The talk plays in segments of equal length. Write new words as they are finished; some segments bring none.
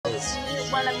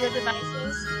one of your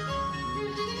devices.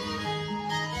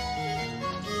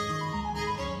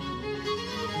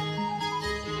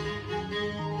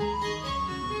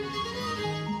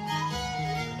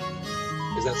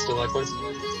 Is that still echoing?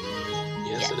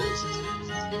 Yes, Yeah. it is.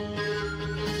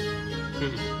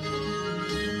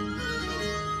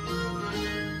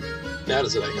 Now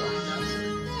does it echo?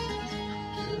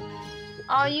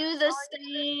 Are you the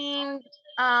same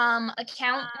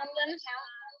account on them?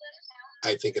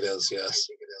 I think it is, yes.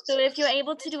 So if you're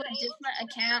able to do a different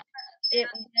account, it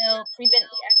will prevent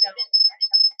the echo.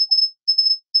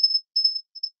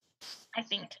 I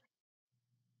think.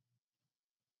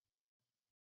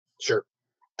 Sure.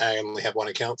 I only have one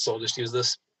account, so I'll just use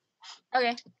this.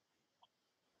 Okay.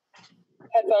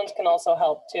 Headphones can also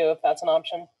help too, if that's an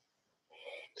option.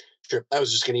 Sure. I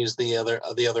was just going to use the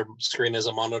other screen as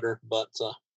a monitor, but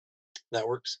that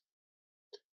works.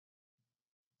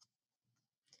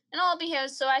 And I'll be here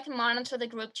so I can monitor the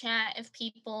group chat if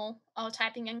people are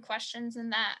typing in questions and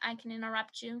that I can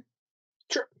interrupt you.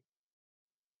 Sure.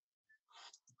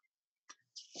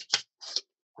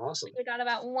 Awesome. We got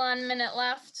about 1 minute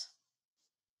left.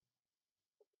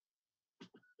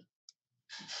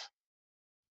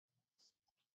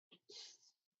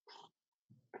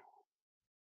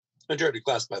 I enjoyed your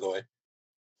class, by the way.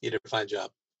 You did a fine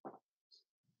job.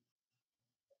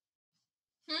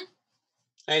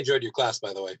 I enjoyed your class,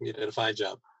 by the way. You did a fine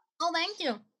job. Oh, thank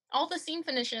you. All the scene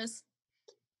finishes.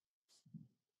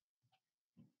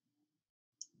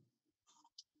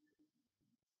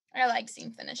 I like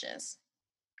scene finishes.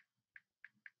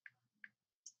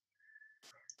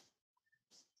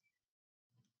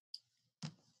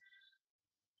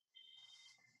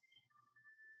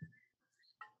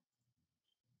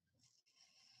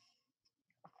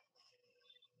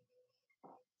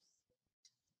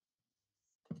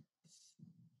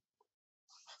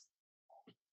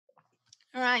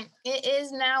 All right, it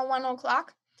is now 1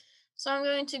 o'clock. So I'm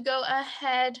going to go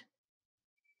ahead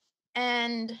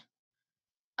and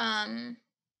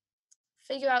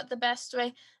figure out the best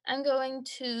way. I'm going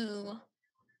to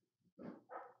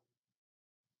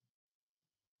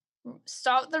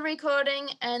start the recording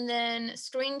and then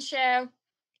screen share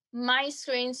my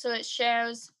screen so it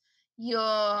shares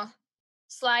your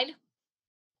slide.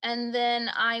 And then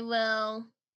I will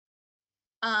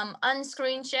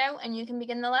unscreen share and you can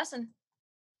begin the lesson.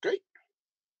 Great.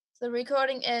 So the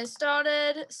recording is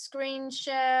started. Screen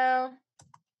share.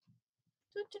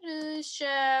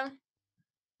 Share.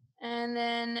 And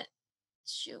then,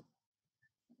 shoot.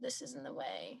 This is in the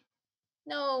way.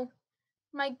 No.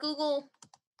 My Google.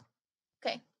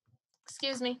 Okay.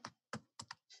 Excuse me.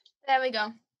 There we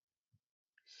go.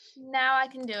 Now I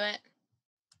can do it.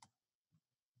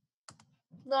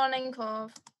 Learning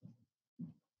curve.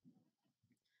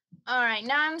 All right.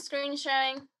 Now I'm screen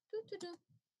sharing.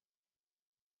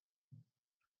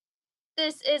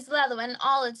 This is Leather and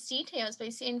all its details by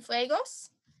Cien Fuegos.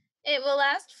 It will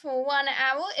last for 1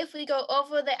 hour. If we go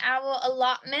over the hour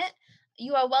allotment,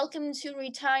 you are welcome to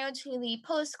retire to the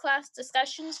post-class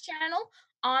discussions channel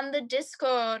on the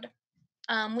Discord.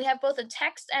 We have both a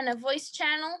text and a voice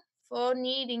channel for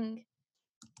needing.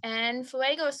 And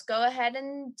Fuegos, go ahead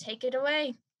and take it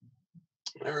away.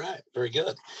 All right, very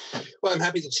good. Well, I'm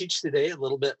happy to teach today a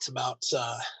little bit about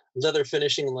leather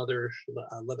finishing and leather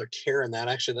care, and that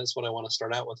actually that's what I want to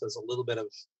start out with is a little bit of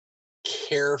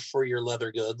care for your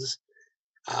leather goods.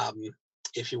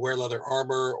 If you wear leather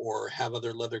armor or have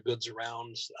other leather goods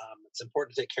around, it's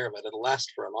important to take care of it. It'll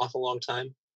last for an awful long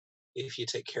time if you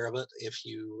take care of it. If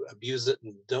you abuse it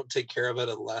and don't take care of it,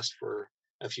 it'll last for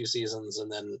a few seasons and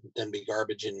then be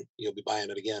garbage and you'll be buying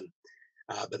it again.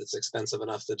 But it's expensive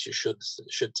enough that you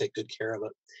should take good care of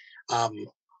it.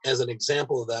 As an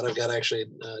example of that, I've got actually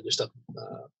just a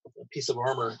piece of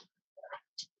armor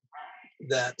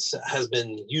that has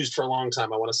been used for a long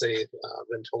time. I want to say I've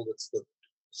been told this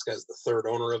guy's the third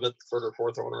owner of it, third or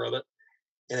fourth owner of it,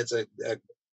 and it's a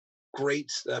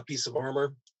great piece of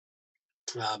armor.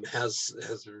 Has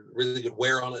really good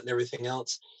wear on it and everything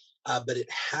else, but it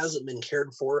hasn't been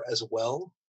cared for as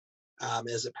well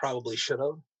as it probably should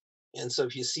have. And so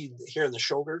if you see here in the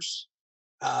shoulders,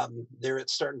 there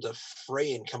it's starting to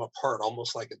fray and come apart,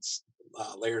 almost like it's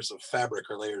layers of fabric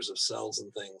or layers of cells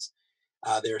and things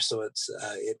there. So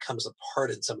it comes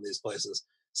apart in some of these places.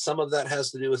 Some of that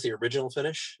has to do with the original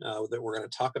finish that we're going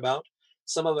to talk about.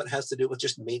 Some of it has to do with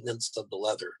just maintenance of the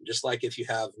leather. Just like if you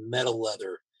have metal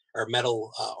leather or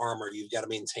metal armor, you've got to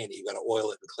maintain it. You've got to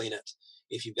oil it and clean it.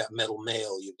 If you've got metal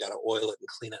mail, you've got to oil it and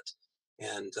clean it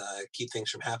and keep things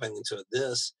from happening to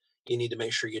this. You need to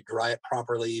make sure you dry it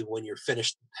properly. When you're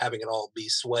finished having it all be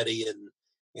sweaty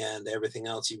and everything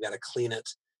else, you've got to clean it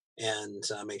and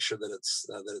make sure that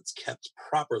it's kept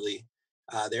properly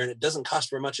there. And it doesn't cost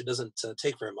very much. It doesn't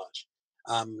take very much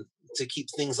to keep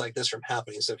things like this from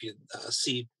happening. So if you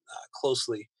see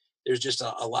closely, there's just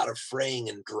a lot of fraying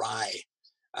and dry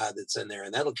that's in there,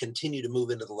 and that'll continue to move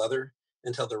into the leather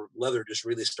until the leather just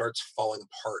really starts falling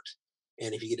apart.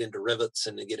 And if you get into rivets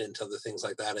and you get into other things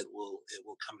like that, it will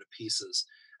come to pieces.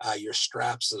 Your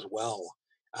straps as well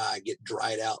get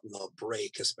dried out and they'll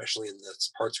break, especially in the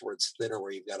parts where it's thinner,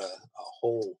 where you've got a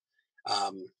hole.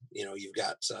 You've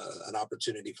got an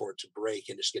opportunity for it to break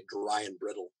and just get dry and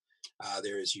brittle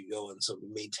there as you go. And so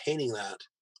maintaining that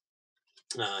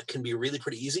can be really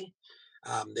pretty easy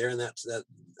there, and that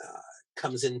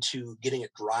comes into getting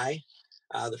it dry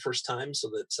the first time, so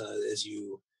that as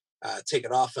you take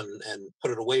it off and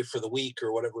put it away for the week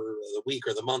or whatever, the week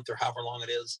or the month or however long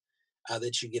it is,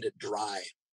 that you get it dried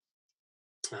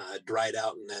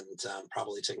out and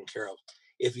probably taken care of.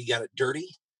 If you got it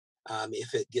dirty,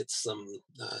 if it gets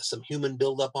some human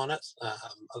buildup on it,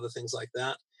 other things like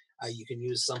that, you can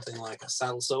use something like a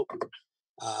saddle soap.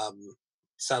 Um,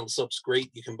 Saddle soap's great.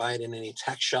 You can buy it in any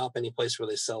tack shop, any place where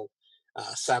they sell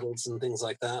saddles and things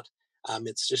like that.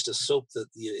 It's just a soap that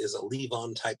is a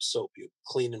leave-on type soap. You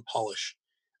clean and polish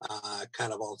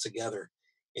kind of all together,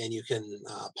 and you can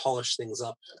polish things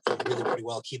up really pretty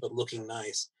well, keep it looking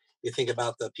nice. You think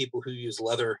about the people who use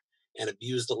leather and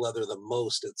abuse the leather the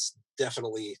most, it's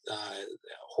definitely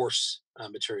horse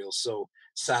materials. So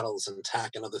saddles and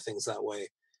tack and other things that way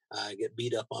get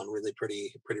beat up on really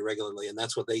pretty regularly, and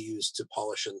that's what they use to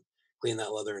polish and clean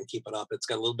that leather and keep it up. It's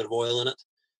got a little bit of oil in it,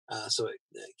 so it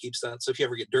keeps that. So if you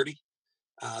ever get dirty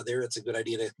there, it's a good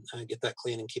idea to get that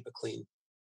clean and keep it clean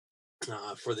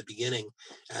for the beginning.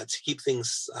 To keep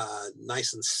things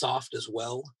nice and soft as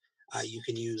well, you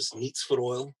can use neat's foot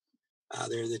oil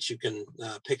there that you can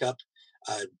pick up.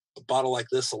 A bottle like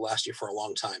this will last you for a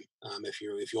long time if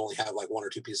you only have like one or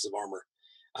two pieces of armor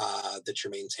that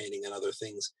you're maintaining, and other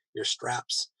things, your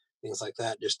straps, things like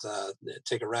that. Just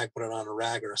take a rag, put it on a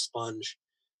rag or a sponge,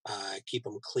 keep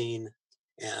them clean,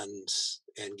 and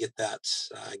get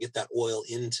that oil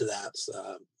into that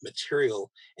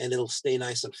material, and it'll stay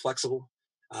nice and flexible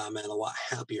and a lot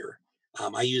happier.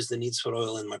 I use the neat's foot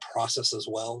oil in my process as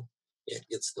well. It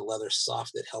gets the leather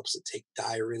soft. It helps it take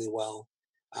dye really well,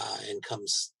 and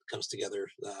comes together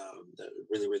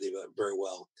really very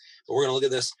well. But we're going to look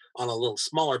at this on a little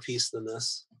smaller piece than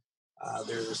this.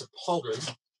 There's a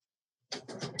pauldron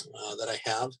that I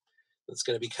have that's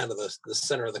going to be kind of the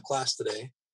center of the class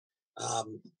today,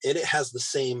 and it has the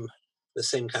same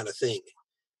kind of thing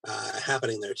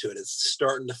happening there to it. It's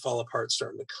starting to fall apart,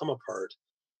 starting to come apart,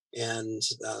 and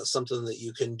something that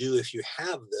you can do if you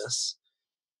have this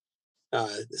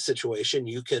situation,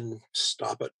 you can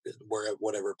stop it where at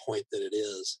whatever point that it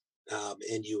is,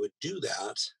 and you would do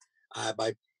that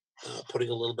by putting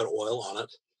a little bit of oil on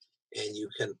it, and you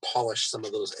can polish some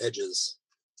of those edges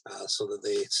so that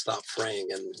they stop fraying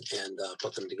and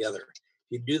put them together.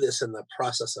 If you do this in the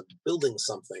process of building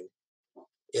something,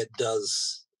 it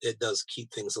does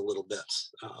keep things a little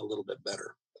bit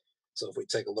better. So if we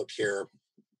take a look here,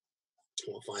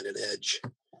 we'll find an edge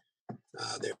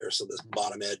there. So this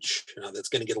bottom edge that's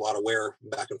going to get a lot of wear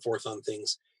back and forth on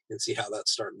things, and see how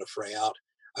that's starting to fray out.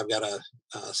 I've got a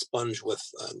sponge with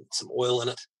some oil in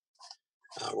it.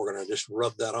 We're going to just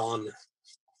rub that on,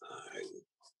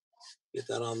 get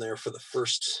that on there for the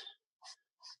first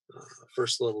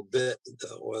little bit.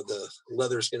 The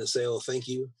leather's going to say, "Oh, thank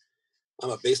you."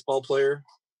 I'm a baseball player.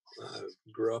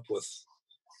 Grew up with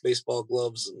baseball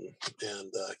gloves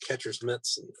and catcher's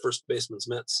mitts and first baseman's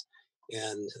mitts.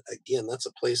 And again, that's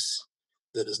a place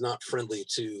that is not friendly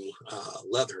to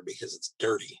leather, because it's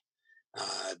dirty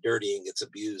and gets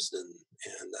abused and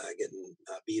getting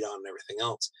beat on and everything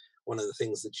else. One of the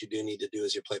things that you do need to do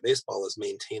as you play baseball is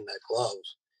maintain that glove,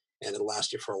 and it'll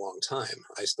last you for a long time.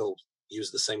 I still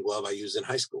use the same glove I used in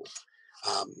high school.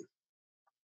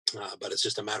 But it's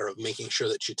just a matter of making sure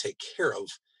that you take care of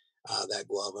that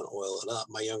glove and oil it up.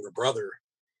 My younger brother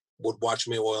would watch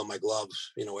me oil my glove,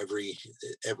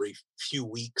 every few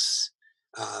weeks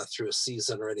through a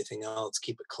season or anything else,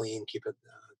 keep it clean, keep it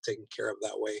taken care of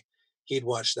that way. He'd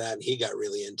watch that, and he got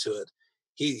really into it.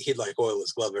 He'd like oil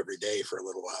his glove every day for a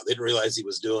little while. Didn't realize he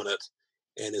was doing it,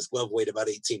 and his glove weighed about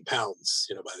 18 pounds,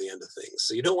 by the end of things.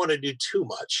 So you don't want to do too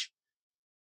much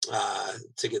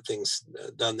to get things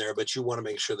done there, but you want to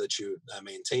make sure that you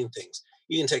maintain things.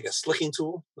 You can take a slicking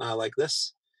tool like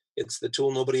this. It's the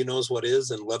tool nobody knows what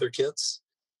is in leather kits.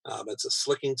 It's a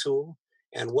slicking tool,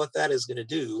 and what that is going to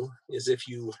do is, if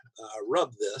you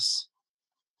rub this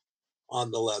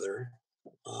on the leather,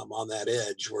 on that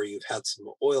edge where you've had some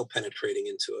oil penetrating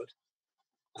into it,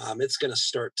 it's going to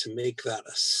start to make that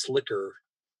a slicker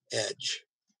edge.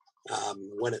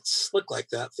 When it's slick like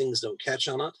that, things don't catch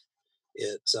on it.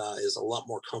 It is a lot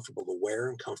more comfortable to wear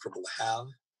and comfortable to have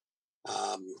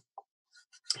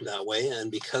that way.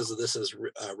 And because of this is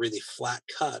a really flat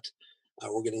cut,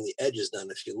 we're getting the edges done.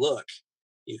 If you look,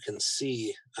 you can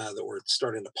see that we're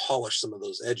starting to polish some of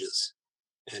those edges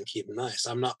and keep them nice.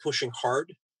 I'm not pushing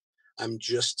hard. I'm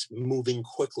just moving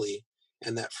quickly,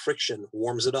 and that friction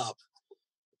warms it up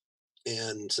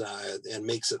and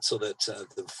makes it so that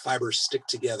the fibers stick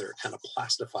together. It kind of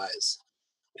plastifies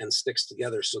and sticks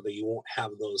together so that you won't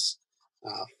have those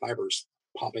fibers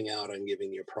popping out and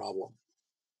giving you a problem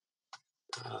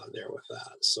there with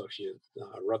that. So if you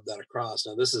rub that across,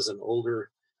 now this is an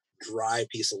older dry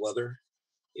piece of leather.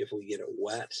 If we get it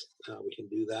wet, we can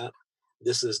do that.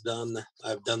 This is done.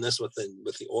 I've done this with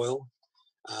the oil.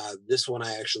 This one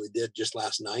I actually did just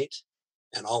last night,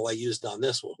 and all I used on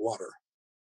this was water.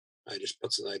 I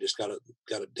just got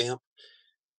it damp,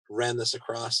 ran this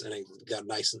across, and it got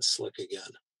nice and slick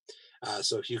again.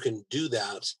 So if you can do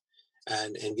that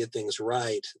and get things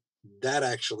right, that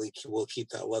actually will keep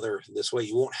that leather this way.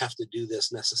 You won't have to do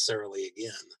this necessarily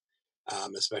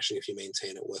again, especially if you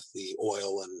maintain it with the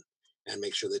oil and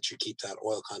make sure that you keep that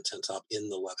oil content up in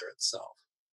the leather itself.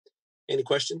 Any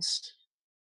questions?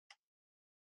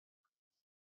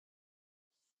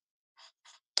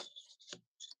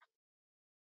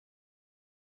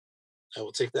 I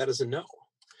will take that as a no.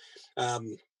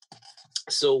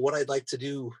 So what I'd like to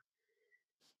do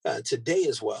today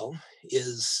as well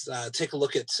is take a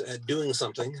look at doing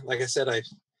something. Like I said, I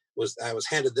was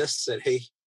handed this, said, hey,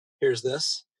 here's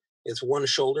this. It's one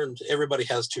shoulder, and everybody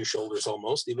has two shoulders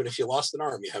almost. Even if you lost an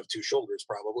arm, you have two shoulders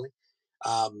probably.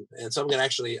 And so I'm going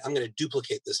to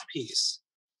duplicate this piece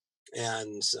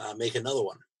and make another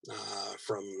one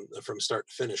from start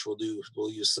to finish.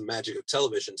 We'll use some magic of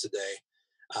television today,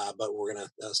 but we're going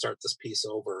to start this piece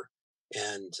over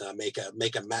and make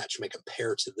a match, make a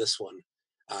pair to this one.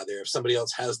 There, if somebody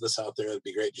else has this out there, it'd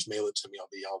be great. Just mail it to me. I'll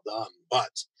be all done.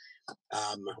 But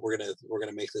we're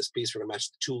gonna make this piece. We're gonna match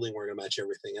the tooling. We're gonna match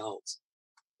everything else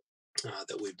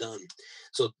that we've done.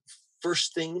 So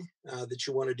first thing that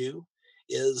you want to do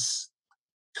is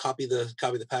copy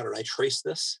the pattern. I traced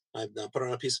this. I've put it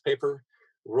on a piece of paper,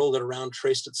 rolled it around,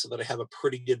 traced it so that I have a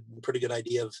pretty good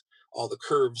idea of all the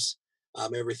curves,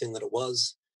 everything that it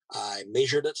was. I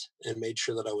measured it and made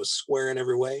sure that I was square in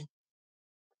every way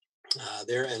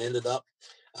there, and ended up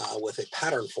with a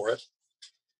pattern for it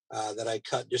that I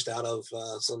cut just out of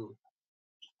some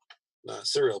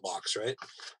cereal box, right?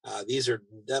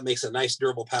 That makes a nice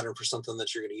durable pattern for something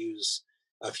that you're going to use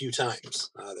a few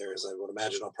times. As I would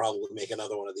imagine, I'll probably make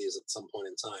another one of these at some point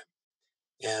in time.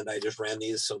 And I just ran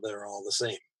these so they're all the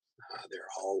same. They're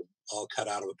all cut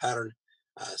out of a pattern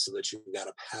so that you've got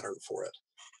a pattern for it.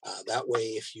 That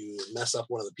way, if you mess up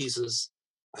one of the pieces,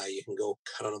 you can go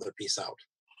cut another piece out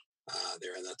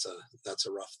there, and that's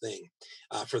a rough thing.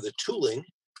 For the tooling,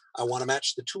 I want to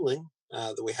match the tooling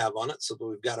that we have on it so that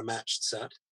we've got a matched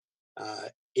set.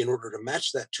 In order to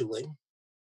match that tooling,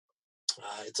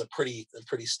 it's a pretty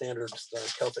standard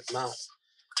Celtic knot.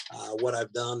 What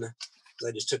I've done is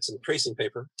I just took some tracing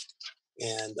paper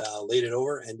and laid it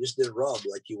over and just did a rub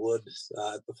like you would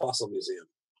at the fossil museum,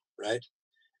 right?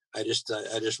 I just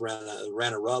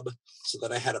ran a rub so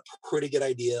that I had a pretty good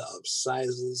idea of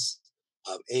sizes,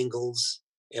 of angles,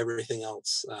 everything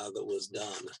else that was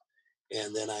done.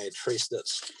 And then I traced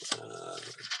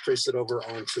it over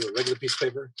onto a regular piece of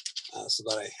paper so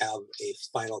that I have a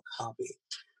final copy.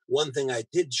 One thing I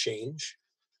did change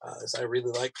is I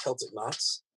really like Celtic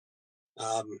knots.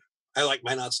 I like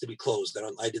my knots to be closed.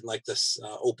 I didn't like this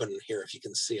open here, if you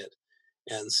can see it.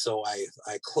 And so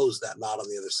I closed that knot on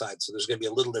the other side. So there's going to be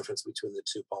a little difference between the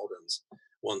two pauldrons.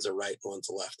 One's a right, one's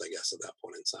a left, I guess, at that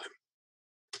point in time.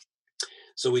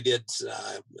 So we did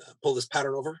pull this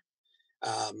pattern over.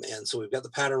 And so we've got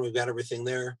the pattern, we've got everything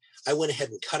there. I went ahead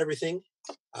and cut everything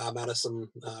out of some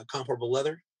comparable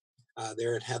leather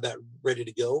there and had that ready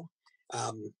to go.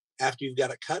 After you've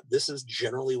got it cut, this is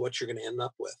generally what you're going to end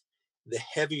up with. The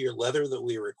heavier leather that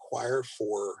we require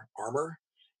for armor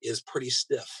is pretty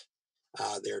stiff.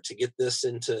 There, to get this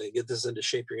into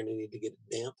shape, you're going to need to get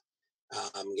it damp,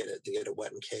 get it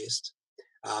wet and cased.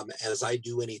 As I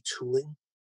do any tooling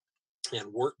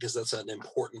and work, because that's an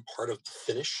important part of the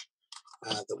finish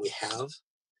that we have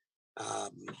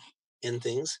in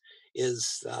things,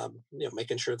 is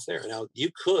making sure it's there. Now you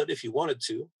could, if you wanted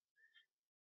to,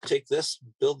 take this,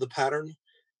 build the pattern,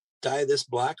 dye this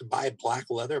black, buy black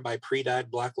leather, buy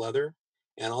pre-dyed black leather,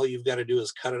 and all you've got to do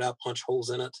is cut it out, punch holes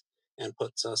in it, and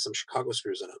put some Chicago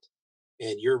screws in it,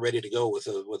 and you're ready to go with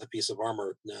a piece of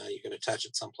armor. You can attach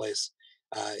it someplace.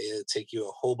 It'll take you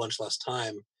a whole bunch less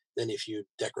time than if you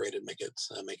decorate it, make it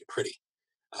pretty.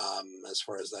 As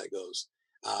far as that goes,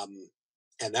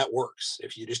 and that works.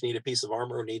 If you just need a piece of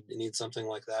armor, or need something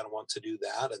like that, and want to do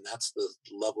that, and that's the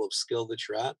level of skill that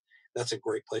you're at, that's a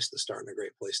great place to start and a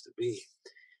great place to be.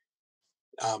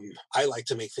 I like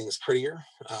to make things prettier.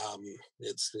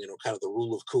 It's kind of the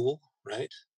rule of cool,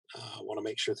 right? I want to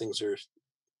make sure things are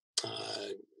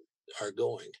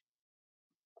going.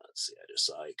 Let's see. I just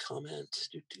saw a comment.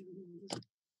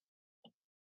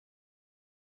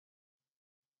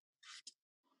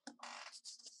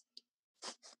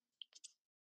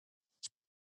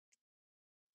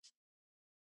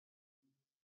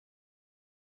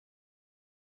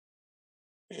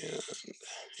 And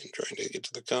I'm trying to get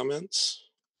to the comments.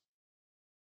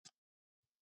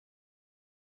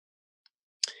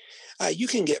 You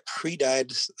can get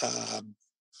pre-dyed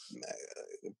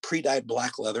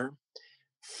black leather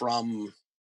from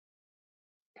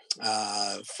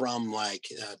like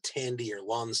Tandy or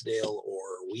Lonsdale or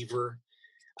Weaver.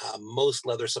 Most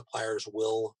leather suppliers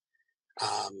will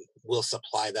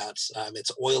supply that.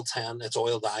 It's oil tan, it's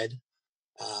oil dyed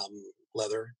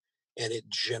leather, and it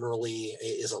generally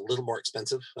is a little more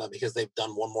expensive because they've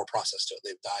done one more process to it.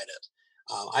 They've dyed it.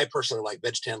 I personally like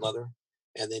veg tan leather,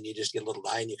 and then you just get a little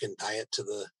dye and you can dye it to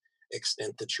the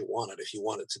extent that you want it. If you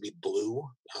want it to be blue,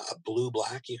 blue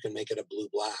black, you can make it a blue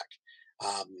black.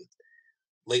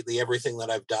 Lately, everything that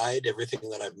I've dyed, everything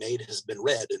that I've made has been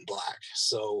red and black.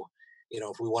 So,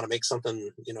 if we want to make something,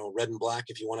 red and black,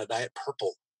 if you want to dye it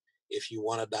purple, if you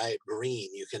want to dye it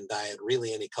green, you can dye it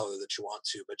really any color that you want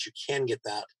to, but you can get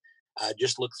that.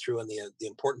 Just look through, and the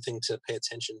important thing to pay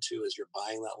attention to is you're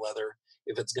buying that leather.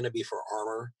 If it's going to be for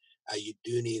armor, you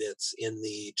do need it in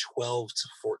the 12 to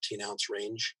 14 ounce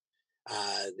range.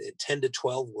 10 to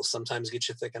 12 will sometimes get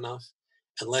you thick enough,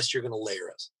 unless you're going to layer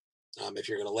it. If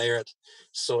you're going to layer it,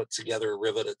 sew it together,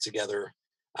 rivet it together,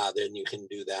 then you can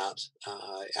do that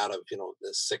out of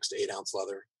the 6 to 8 ounce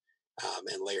leather,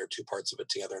 and layer 2 parts of it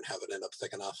together and have it end up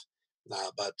thick enough.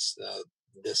 But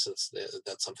that's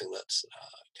something that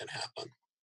can happen.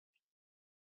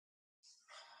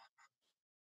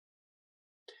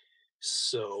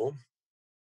 So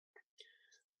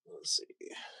let's see.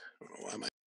 I don't know why am I.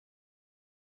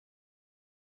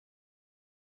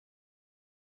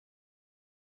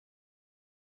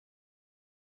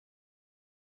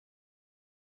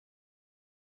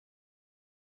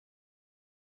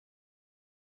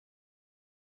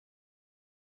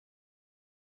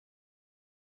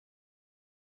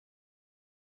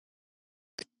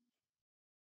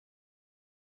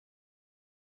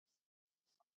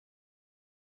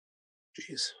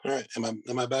 Jeez. All right.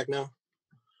 Am I back now?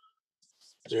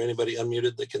 Is there anybody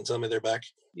unmuted that can tell me they're back?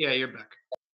 Yeah, you're back.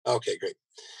 Okay, great.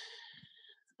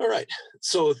 All right.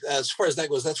 So as far as that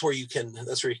goes, that's where you can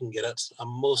get it.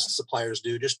 Most suppliers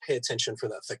do. Just pay attention for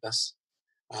that thickness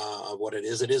of what it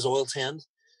is. It is oil tanned,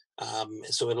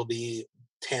 so it'll be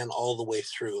tan all the way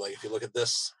through. Like if you look at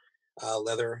this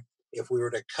leather, if we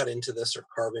were to cut into this or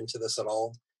carve into this at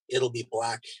all, it'll be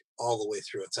black all the way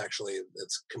through.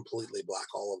 It's completely black.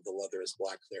 All of the leather is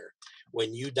black there.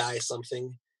 When you dye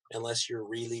something, unless you're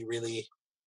really, really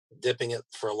dipping it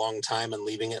for a long time and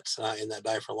leaving it in that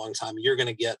dye for a long time, you're going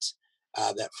to get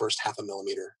that first 0.5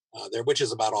 millimeter there, which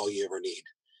is about all you ever need.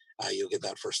 You'll get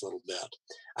that first little bit.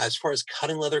 As far as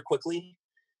cutting leather quickly,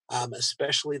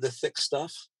 especially the thick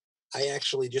stuff, I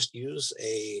actually just use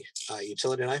a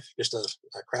utility knife, just a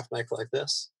craft knife like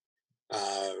this,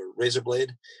 razor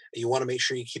blade. You want to make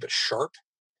sure you keep it sharp.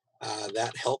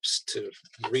 That helps to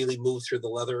really move through the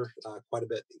leather quite a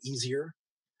bit easier.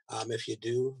 If you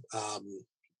do,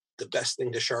 the best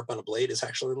thing to sharpen a blade is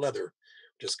actually leather,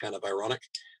 which is kind of ironic.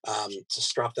 To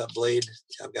strop that blade,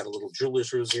 I've got a little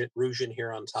jeweler's rouge in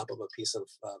here on top of a piece of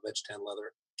veg tan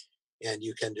leather, and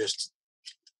you can just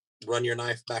run your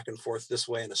knife back and forth this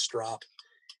way in a strop,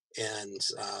 and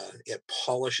it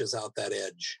polishes out that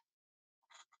edge.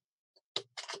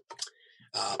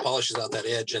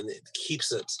 And it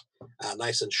keeps it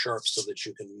nice and sharp so that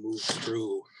you can move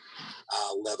through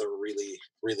leather really,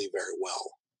 really very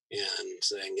well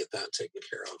and get that taken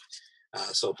care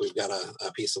of. So if we've got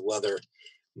a piece of leather,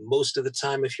 most of the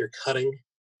time if you're cutting,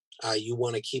 you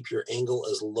want to keep your angle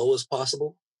as low as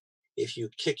possible. If you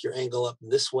kick your angle up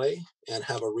this way and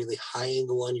have a really high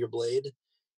angle on your blade,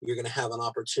 you're going to have an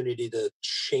opportunity to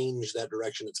change that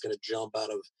direction. It's going to jump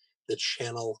out of the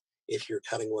channel if you're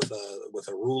cutting with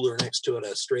a ruler next to it,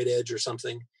 a straight edge or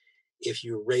something. If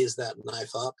you raise that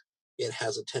knife up, it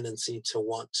has a tendency to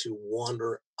want to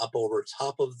wander up over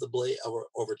top of the blade,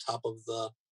 over top of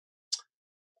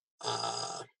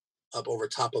up over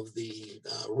top of the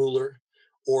ruler,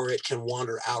 or it can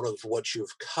wander out of what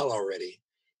you've cut already.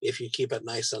 If you keep it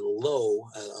nice and low,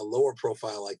 a lower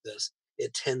profile like this,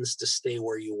 it tends to stay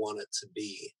where you want it to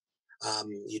be.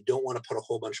 You don't want to put a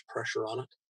whole bunch of pressure on it.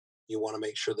 You want to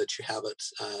make sure that you have it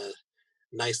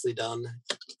nicely done.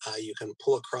 You can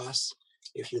pull across.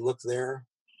 If you look there,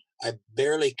 I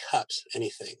barely cut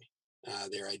anything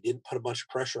there. I didn't put a bunch of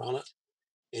pressure on it,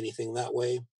 anything that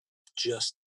way.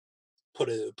 Just put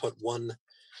one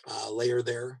layer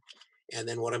there. And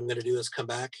then what I'm going to do is come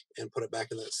back and put it back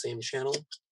in that same channel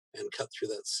and cut through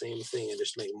that same thing and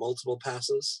just make multiple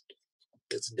passes.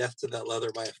 It's death to that leather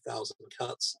by 1,000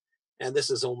 cuts. And this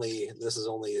is only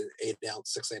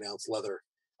 8-ounce, 6-8-ounce leather,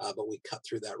 but we cut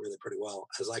through that really pretty well.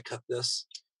 As I cut this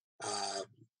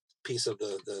piece of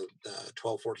the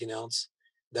 12, 14-ounce,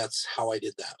 that's how I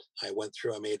did that. I went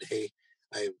through, I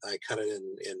cut it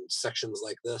in sections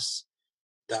like this.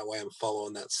 That way I'm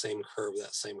following that same curve,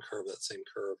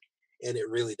 and it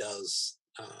really does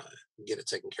get it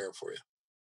taken care of for you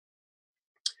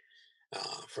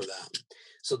for that.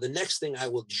 So the next thing I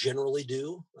will generally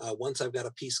do, once I've got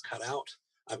a piece cut out,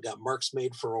 I've got marks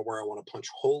made for where I want to punch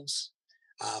holes.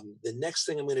 The next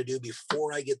thing I'm going to do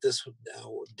before I get this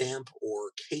damp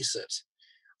or case it,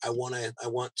 I want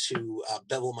to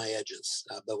bevel my edges,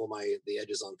 the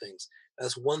edges on things.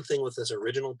 That's one thing with this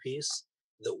original piece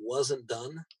that wasn't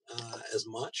done as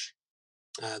much.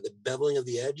 The beveling of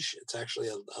the edge, it's actually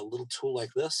a little tool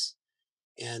like this.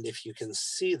 And if you can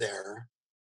see there,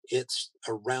 it's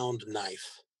a round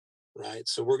knife, right?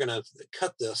 So we're going to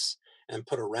cut this and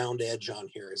put a round edge on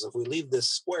here. Because if we leave this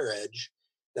square edge,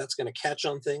 that's going to catch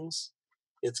on things.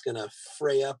 It's going to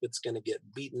fray up. It's going to get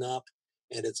beaten up.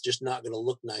 And it's just not going to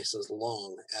look nice as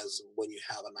long as when you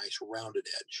have a nice rounded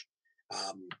edge.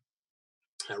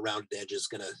 A rounded edge is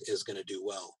gonna do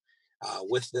well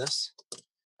with this.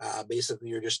 Basically,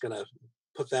 you're just gonna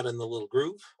put that in the little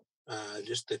groove,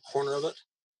 just the corner of it,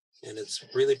 and it's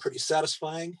really pretty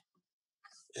satisfying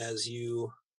as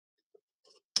you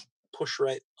push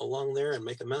right along there and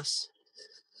make a mess.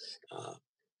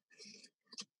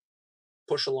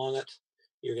 Push along it.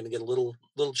 You're gonna get a little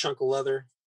chunk of leather.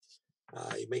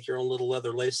 You make your own little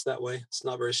leather lace that way. It's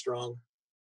not very strong.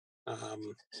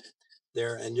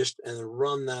 There, and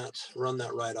run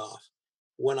that right off.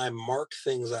 When I mark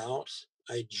things out,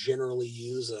 I generally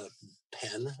use a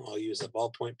pen. I'll use a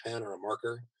ballpoint pen or a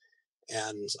marker,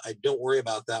 and I don't worry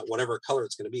about that, whatever color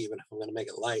it's going to be, even if I'm going to make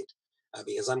it light,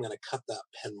 because I'm going to cut that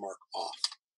pen mark off.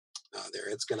 There,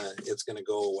 it's gonna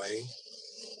go away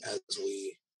as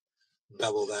we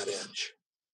bevel that edge.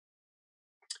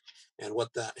 And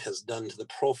what that has done to the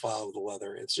profile of the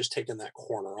leather, it's just taken that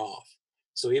corner off.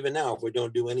 So even now, if we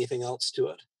don't do anything else to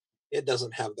it, it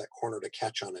doesn't have that corner to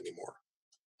catch on anymore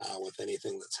with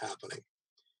anything that's happening.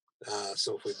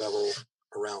 So if we bevel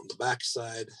around the back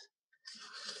side,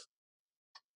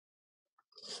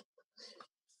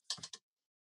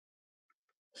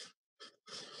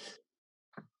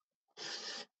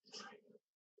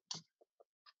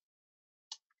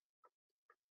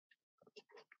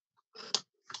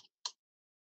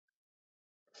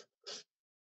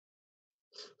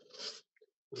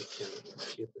 we can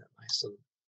get that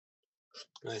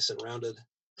nice and rounded.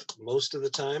 Most of the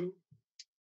time,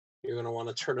 you're going to want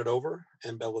to turn it over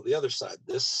and bevel the other side.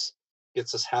 This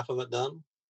gets us half of it done,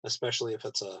 especially if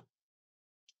it's a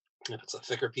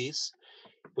thicker piece.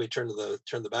 If we turn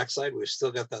the back side, we've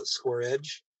still got that square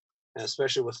edge, and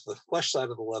especially with the flesh side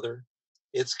of the leather,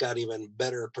 it's got even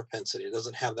better propensity. It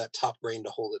doesn't have that top grain to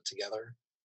hold it together.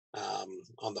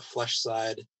 On the flesh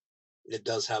side, it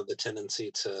does have the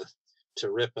tendency to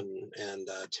rip and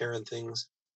tear in things.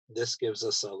 This gives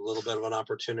us a little bit of an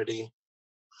opportunity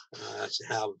to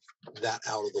have that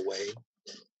out of the way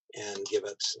and give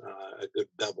it a good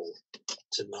bevel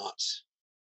to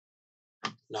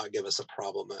not give us a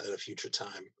problem at a future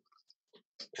time.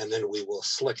 And then we will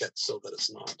slick it so that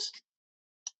it's not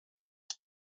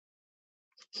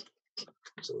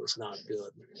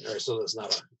good, or so that's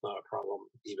not a problem.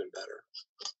 Even better.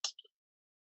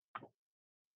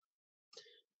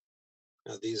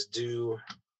 Now these do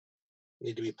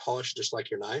need to be polished just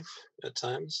like your knife at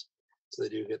times, so they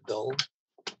do get dull.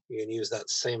 You can use that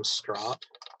same strop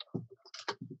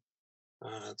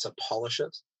to polish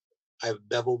it. I've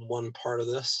beveled one part of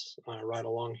this right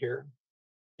along here,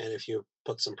 and if you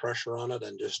put some pressure on it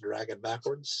and just drag it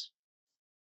backwards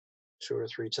 2 or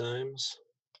 3 times,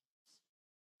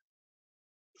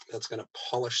 that's going to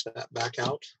polish that back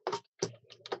out.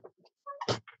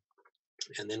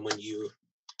 And then when you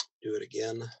do it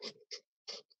again,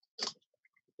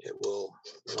 it will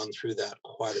run through that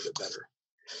quite a bit better.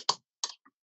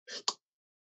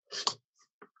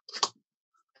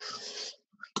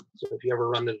 So if you ever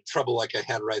run into trouble like I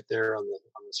had right there on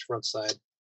this front side,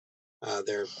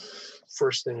 there,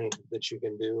 first thing that you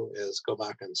can do is go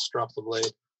back and strop the blade.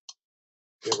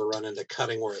 If you ever run into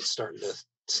cutting where it's starting to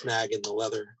snag in the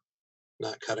leather,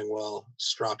 not cutting well,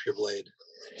 strop your blade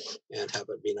and have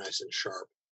it be nice and sharp.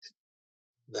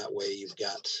 That way you've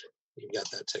got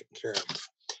that taken care of.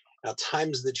 Now,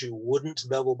 times that you wouldn't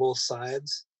bevel both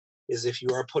sides is if you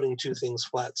are putting two things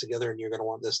flat together and you're going to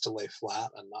want this to lay flat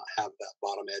and not have that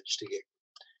bottom edge to get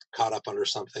caught up under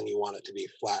something. You want it to be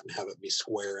flat and have it be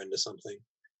square into something.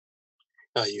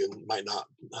 You might not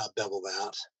bevel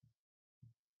that,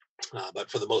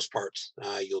 but for the most part,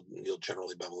 you'll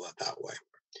generally bevel it that way.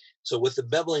 So with the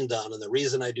beveling done, and the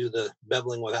reason I do the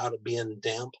beveling without it being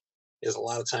damp is a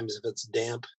lot of times if it's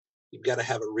damp, you've got to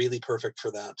have it really perfect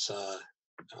for that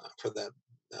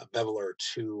beveler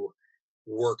to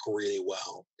work really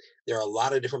well. There are a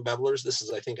lot of different bevelers. This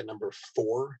is, I think, a number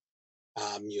 4.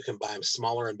 You can buy them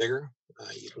smaller and bigger.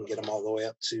 You can get them all the way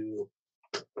up to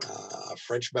a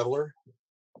French beveler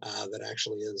that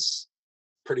actually is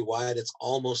pretty wide. It's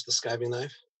almost the skiving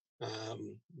knife.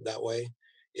 That way,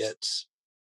 it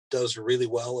does really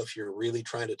well if you're really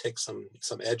trying to take some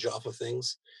edge off of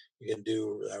things. You can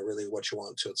do really what you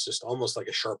want to. It's just almost like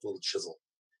a sharp little chisel.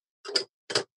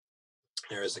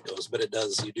 There as it goes, but it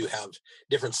does. You do have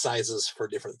different sizes for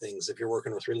different things. If you're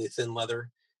working with really thin leather,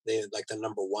 they like the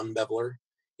number 1 beveler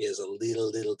is a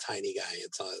little tiny guy.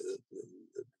 It's a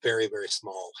very, very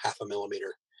small, 0.5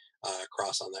 millimeter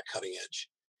across on that cutting edge,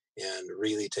 and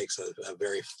really takes a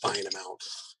very fine amount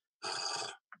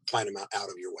out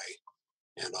of your way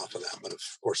and off of that. But of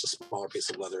course, a smaller piece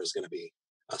of leather is going to be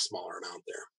a smaller amount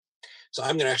there. So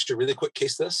I'm going to actually really quick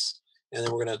case this, and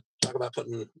then we're going to talk about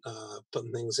putting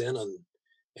things in and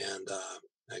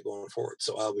going forward.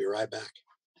 So I'll be right back.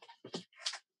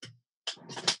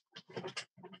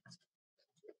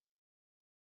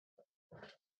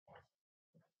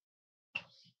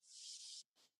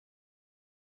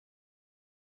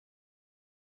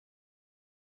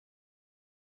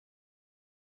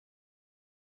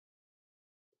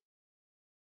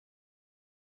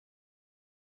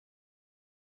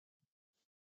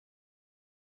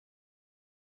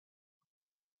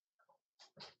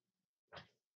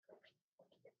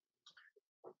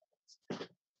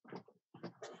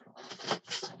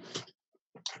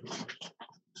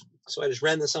 So I just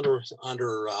ran this under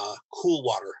cool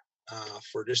water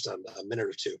for just a minute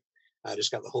or two. I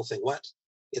just got the whole thing wet.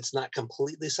 It's not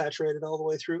completely saturated all the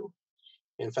way through.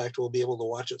 In fact, we'll be able to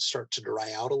watch it start to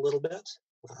dry out a little bit.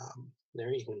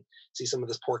 There you can see some of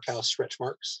this poor cow stretch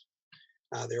marks.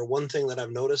 There, one thing that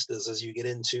I've noticed is as you get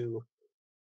into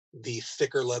the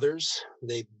thicker leathers,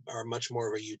 they are much more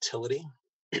of a utility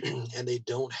and they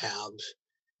don't have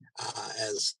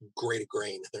as great a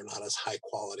grain. They're not as high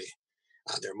quality.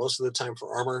 They're most of the time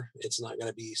for armor. It's not going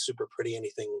to be super pretty,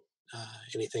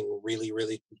 anything really,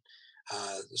 really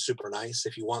super nice.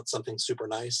 If you want something super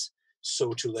nice,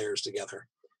 sew 2 layers together.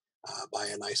 Buy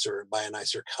a nicer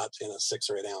cut in a 6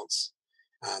 or 8 ounce.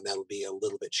 That'll be a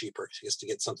little bit cheaper because to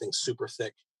get something super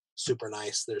thick, super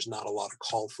nice, there's not a lot of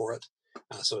call for it.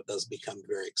 So it does become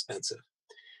very expensive.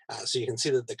 So you can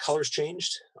see that the color's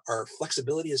changed. Our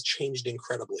flexibility has changed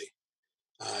incredibly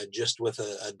just with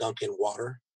a dunk in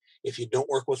water. If you don't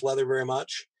work with leather very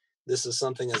much, this is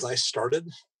something, as I started,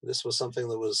 this was something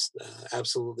that was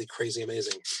absolutely crazy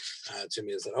amazing to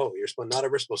me, is that, oh, you're not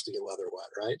ever supposed to get leather wet,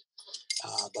 right?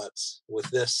 But with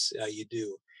this, you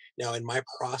do. Now, in my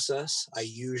process, I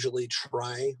usually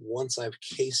try, once I've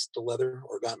cased the leather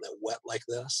or gotten it wet like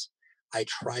this, I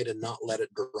try to not let it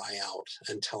dry out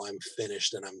until I'm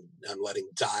finished and I'm letting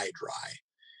dye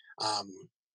dry.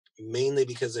 Mainly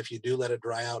because if you do let it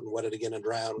dry out and wet it again and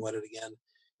dry out and wet it again,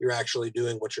 you're actually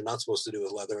doing what you're not supposed to do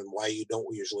with leather, and why you don't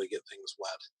usually get things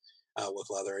wet with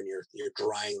leather, and you're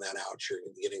drying that out. You're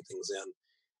getting things in.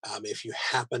 If you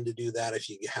happen to do that, if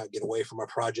you get away from a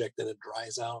project and it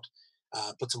dries out,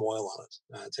 put some oil on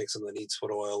it. Take some of the neat's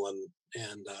foot oil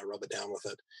and rub it down with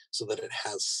it so that it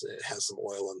has some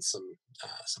oil and some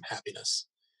happiness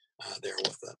there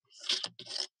with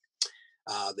it.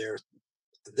 There,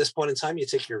 at this point in time, you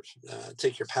take your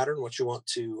pattern, what you want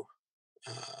to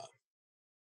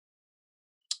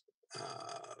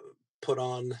put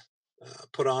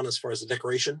on as far as a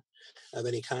decoration of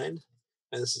any kind.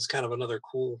 And this is kind of another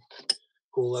cool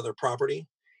leather property.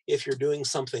 If you're doing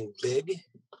something big,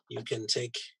 you can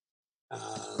take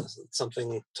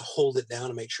something to hold it down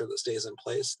and make sure that it stays in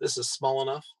place. This is small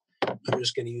enough. I'm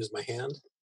just going to use my hand.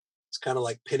 It's kind of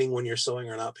like pinning when you're sewing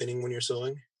or not pinning when you're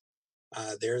sewing.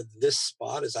 This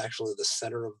spot is actually the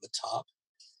center of the top.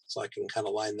 So I can kind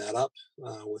of line that up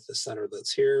with the center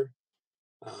that's here.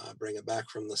 bring it back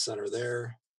from the center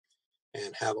there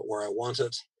and have it where I want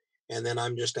it. And then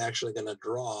I'm just actually going to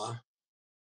draw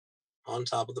on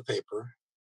top of the paper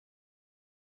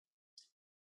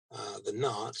the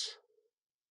knot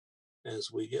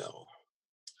as we go.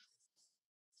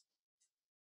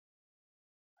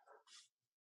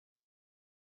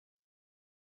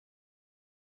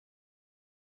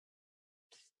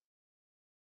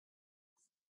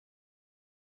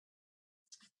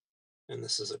 And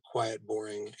this is a quiet,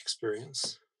 boring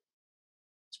experience.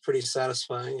 It's pretty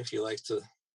satisfying if you like to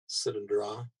sit and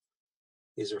draw.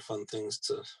 These are fun things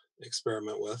to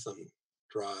experiment with and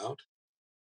draw out.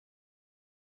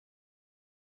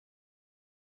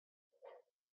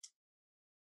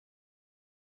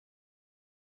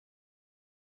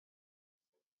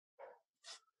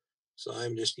 So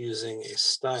I'm just using a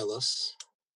stylus.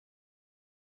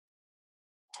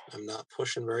 I'm not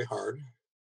pushing very hard.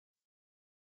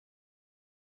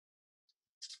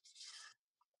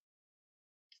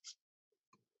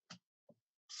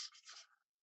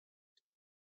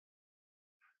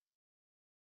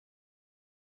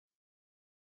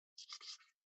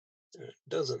 It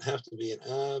doesn't have to be an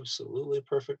absolutely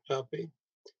perfect copy,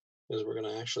 because we're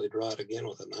going to actually draw it again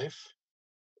with a knife.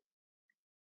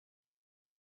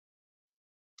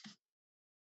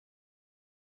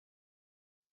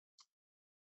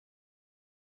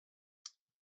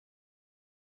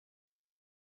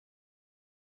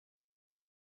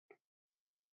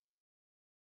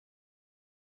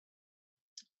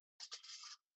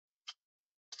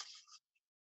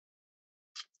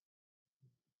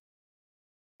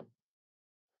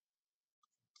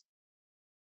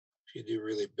 If you do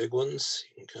really big ones,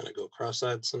 you can kind of go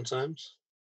cross-eyed sometimes.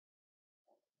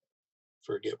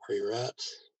 Forget where you're at.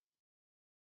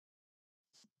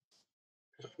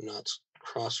 Have knots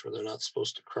cross where they're not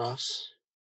supposed to cross.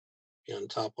 Be on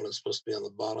top when it's supposed to be on the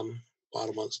bottom.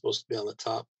 Bottom when it's supposed to be on the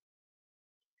top.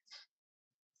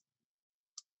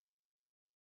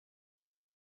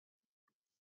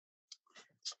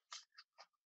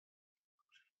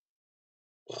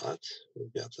 But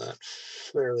we've got that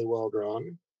fairly well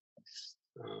drawn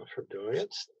for doing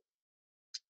it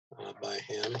by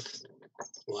hand,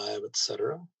 live,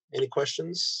 etc. Any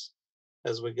questions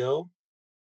as we go?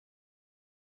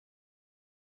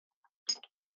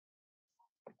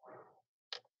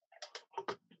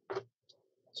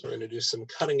 So we're going to do some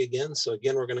cutting again. So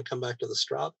again, we're going to come back to the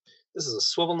strop. This is a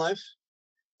swivel knife.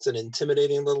 It's an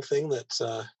intimidating little thing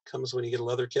that comes when you get a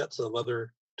leather kit, a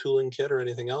leather tooling kit or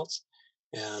anything else.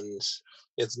 And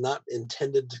it's not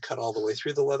intended to cut all the way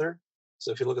through the leather.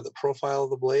 So if you look at the profile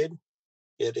of the blade,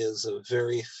 it is a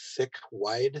very thick,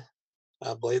 wide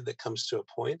blade that comes to a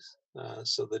point.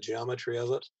 So the geometry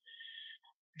of it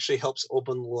actually helps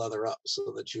open the leather up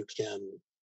so that you can,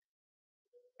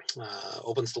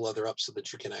 opens the leather up so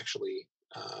that you can actually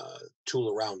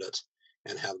tool around it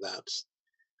and have that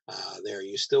there.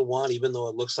 You still want, even though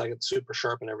it looks like it's super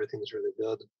sharp and everything's really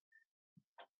good,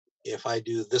 if I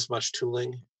do this much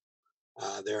tooling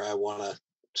there, I want to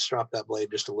strop that blade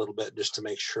just a little bit just to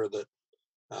make sure that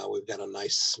we've got a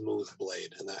nice smooth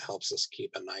blade, and that helps us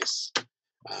keep a nice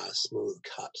smooth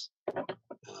cut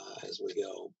as we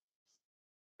go.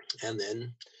 And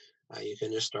then you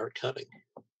can just start cutting.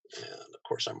 And of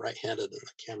course, I'm right-handed and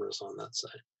the camera's on that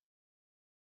side.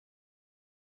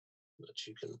 But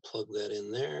you can plug that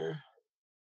in there.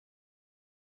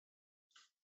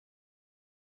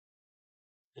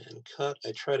 And cut.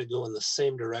 I try to go in the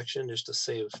same direction just to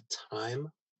save time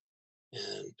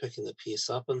and picking the piece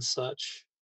up and such.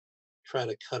 Try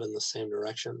to cut in the same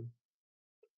direction.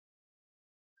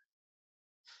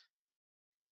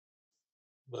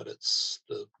 But it's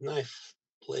the knife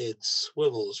blade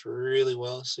swivels really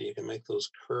well, so you can make those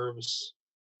curves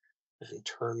and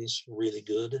turns really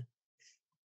good.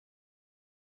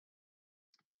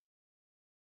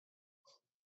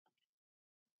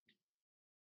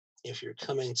 If you're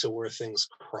coming to where things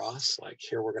cross, like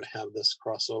here we're going to have this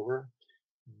crossover,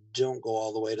 don't go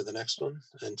all the way to the next one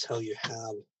until you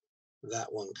have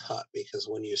that one cut, because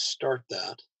when you start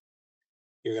that,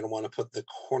 you're going to want to put the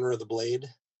corner of the blade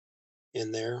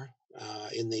in there,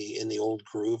 in the old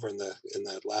groove or in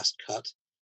the last cut,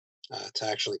 to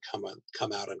actually come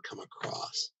out and come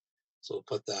across. So we'll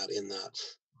put that in that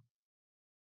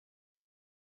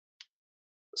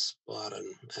spot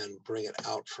and bring it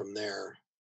out from there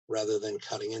rather than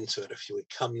cutting into it. If you would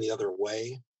come the other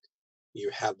way, you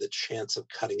have the chance of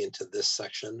cutting into this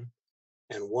section.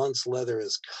 And once leather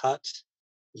is cut,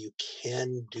 you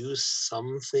can do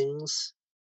some things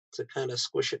to kind of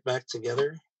squish it back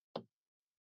together.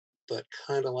 But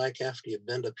kind of like after you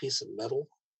bend a piece of metal,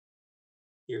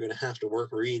 you're going to have to work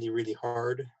really, really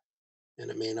hard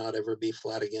and it may not ever be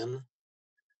flat again.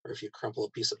 Or if you crumple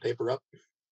a piece of paper up,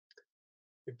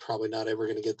 you're probably not ever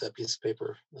going to get that piece of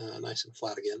paper nice and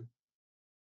flat again.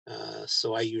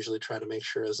 So I usually try to make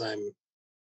sure as I'm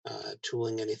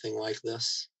tooling anything like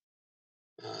this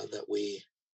that we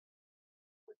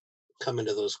come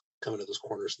into those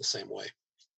corners the same way.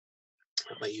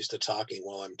 I'm not used to talking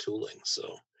while I'm tooling,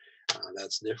 so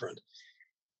that's different.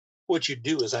 What you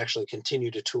do is actually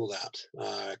continue to tool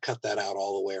that, cut that out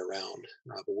all the way around.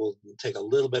 But we'll take a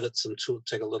little bit at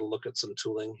take a little look at some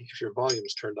tooling. If your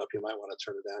volume's turned up, you might want to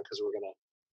turn it down because we're going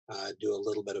to do a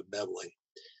little bit of beveling.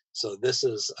 So this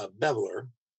is a beveler.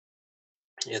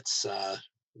 It's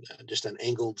just an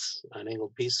angled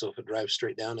piece. So if it drives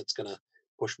straight down, it's going to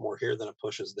push more here than it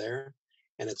pushes there,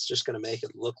 and it's just going to make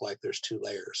it look like there's two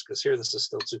layers. Because here this is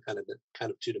still kind of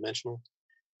two-dimensional.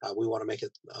 We want to make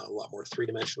it a lot more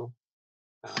three-dimensional.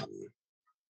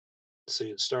 So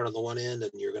you'd start on the one end,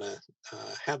 and you're going to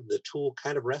have the tool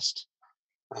kind of rest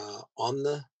on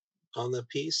the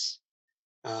piece,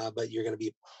 but you're going to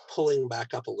be pulling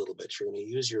back up a little bit. You're going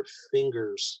to use your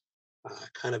fingers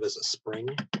kind of as a spring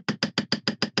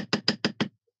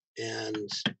and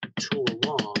tool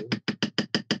along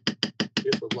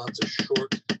just with lots of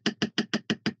short,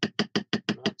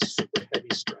 not super heavy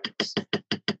strikes.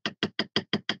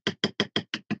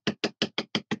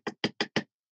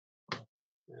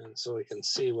 And so we can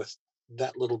see with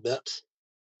that little bit,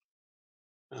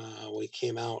 we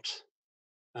came out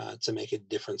to make a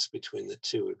difference between the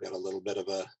two. We've got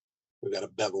a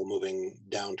bevel moving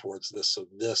down towards this. So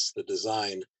the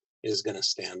design is going to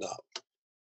stand up.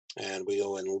 And we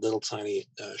go in little tiny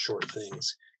short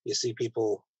things. You see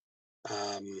people,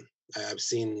 I've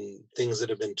seen things that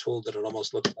have been tooled that it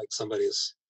almost looks like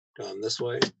somebody's gone this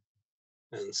way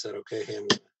and said, okay, hey, I'm going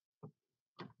to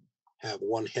have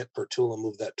one hit per tool and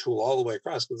move that tool all the way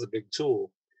across because it's a big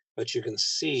tool. But you can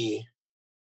see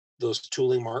those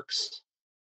tooling marks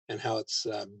and how it's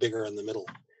bigger in the middle.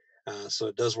 So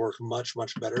it does work much,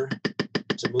 much better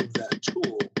to move that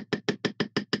tool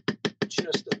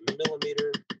just a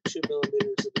millimeter, 2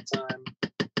 millimeters at a time,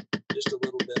 just a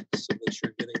little bit, so that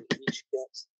you're getting each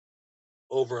hit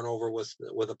over and over with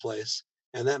a place,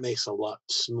 and that makes a lot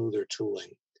smoother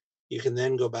tooling. You can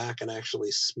then go back and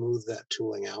actually smooth that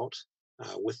tooling out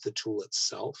with the tool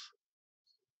itself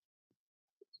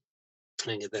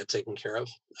and get that taken care of.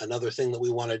 Another thing that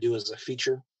we want to do as a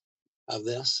feature of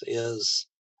this is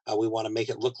we want to make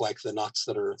it look like the knots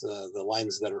that are the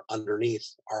lines that are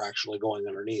underneath are actually going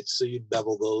underneath. So you'd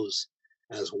bevel those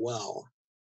as well.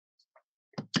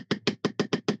 And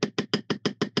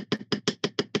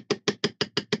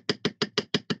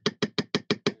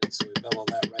so we bevel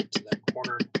that right to that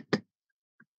corner.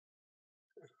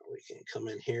 We can come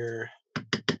in here.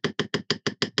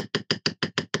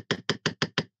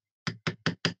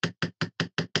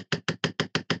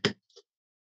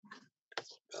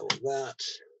 Bevel that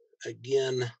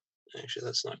again. Actually,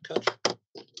 that's not cut.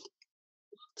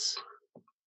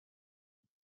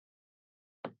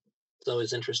 It's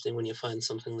always interesting when you find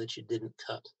something that you didn't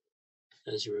cut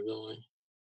as you were going.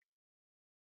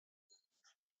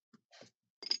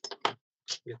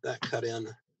 Get that cut in,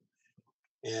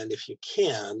 and if you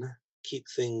can, keep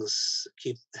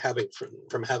having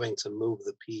from having to move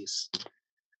the piece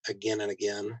again and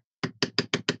again.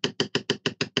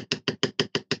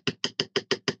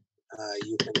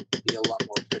 You can be a lot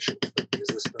more efficient with it because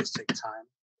this does take time.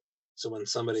 So when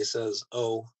somebody says,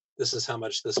 oh, this is how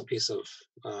much this piece of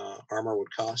armor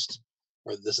would cost,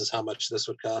 or this is how much this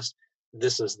would cost,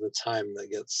 this is the time that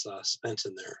gets spent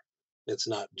in there. It's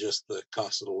not just the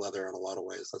cost of the leather in a lot of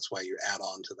ways. That's why you add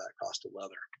on to that cost of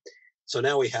leather. So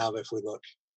now we have, if we look,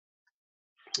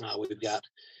 we've got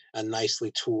a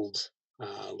nicely tooled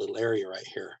little area right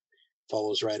here.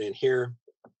 Follows right in here.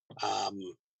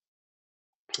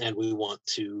 And we want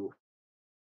to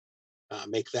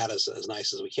make that as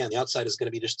nice as we can. The outside is going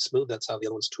to be just smooth. That's how the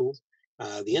other one's tooled.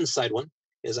 The inside one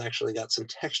is actually got some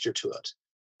texture to it.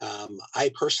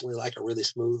 I personally like a really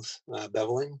smooth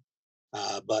beveling,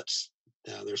 but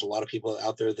there's a lot of people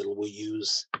out there that will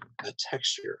use a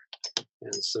texture.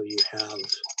 And so you have,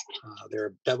 there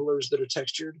are bevelers that are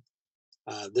textured.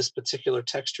 This particular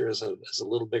texture is a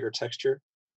little bigger texture.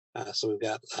 So we've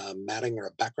got a matting or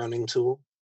a backgrounding tool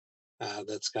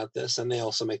that's got this, and they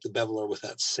also make the beveler with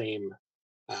that same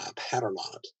pattern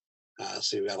on it.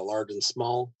 So you've got a large and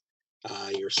small.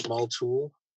 Your small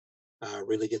tool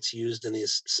really gets used in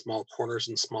these small corners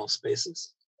and small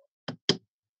spaces.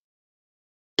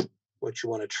 What you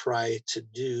want to try to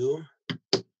do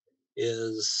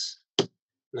is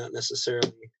not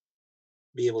necessarily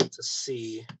be able to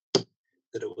see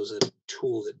that it was a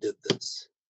tool that did this.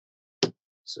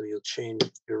 So you'll change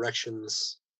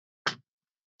directions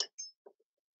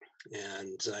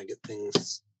and get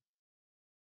things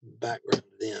backgrounded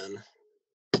in.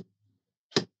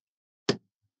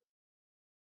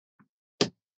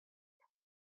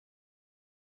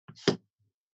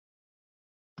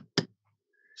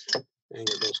 And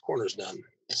get those corners done.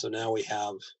 So now we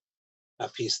have a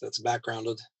piece that's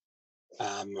backgrounded.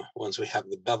 Once we have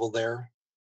the bevel there,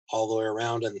 all the way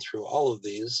around and through all of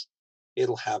these,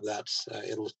 it'll have that,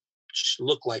 it'll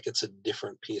look like it's a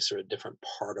different piece or a different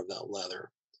part of that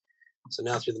leather. So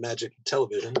now through the magic of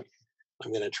television,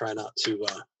 I'm going to try not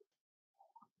to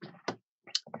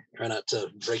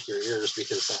break your ears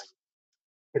because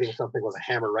I'm hitting something with a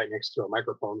hammer right next to a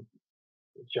microphone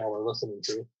that y'all are listening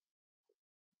to.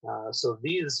 So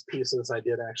these pieces I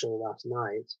did actually last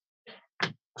night.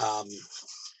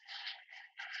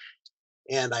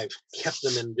 And I've kept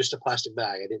them in just a plastic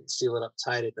bag. I didn't seal it up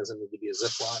tight. It doesn't need to be a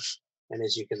Ziploc. And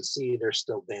as you can see, they're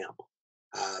still damp.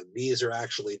 These are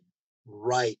actually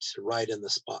right in the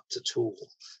spot to tool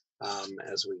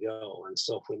as we go. And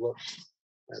so if we look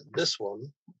at this one,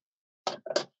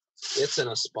 it's in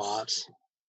a spot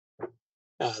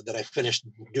that I finished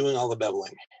doing all the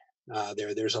beveling.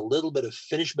 There's a little bit of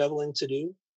finish beveling to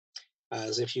do,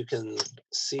 as if you can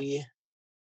see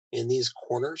in these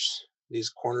corners. These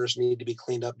corners need to be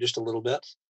cleaned up just a little bit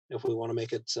if we want to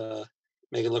make it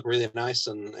look really nice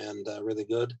and really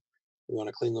good. We want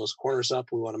to clean those corners up.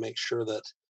 We want to make sure that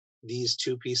these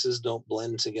two pieces don't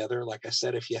blend together. Like I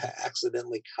said, if you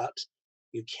accidentally cut,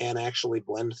 you can actually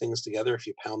blend things together if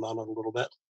you pound on it a little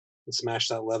bit and smash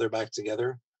that leather back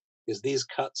together. Because these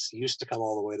cuts used to come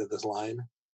all the way to this line,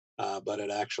 but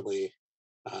it actually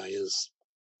is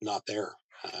not there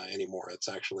anymore. It's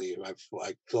actually,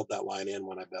 I filled that line in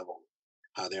when I bevel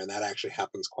there, and that actually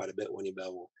happens quite a bit when you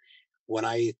bevel. When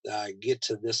I get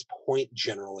to this point,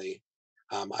 generally,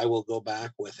 I will go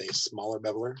back with a smaller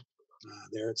beveler.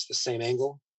 There, it's the same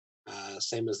angle,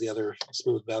 same as the other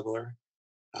smooth beveler,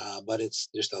 but it's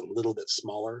just a little bit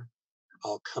smaller.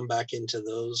 I'll come back into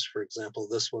those. For example,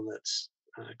 this one that's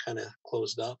kind of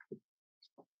closed up.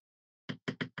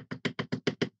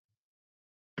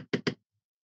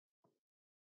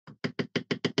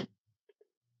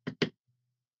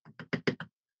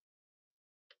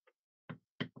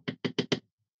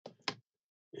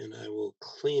 And I will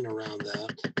clean around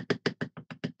that.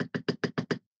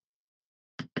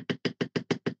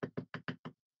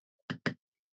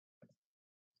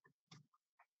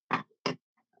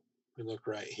 We look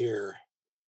right here,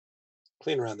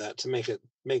 clean around that to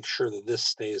make sure that this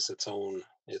stays its own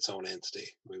entity.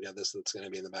 We've got this that's going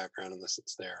to be in the background and this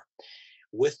that's there.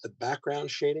 With the background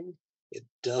shading, it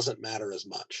doesn't matter as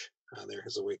much.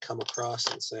 There's a way come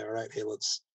across and say, all right, hey,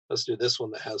 let's do this one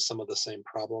that has some of the same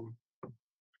problem.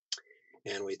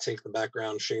 And we take the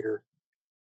background shader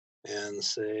and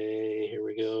say, here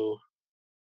we go.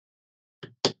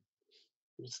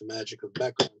 It's the magic of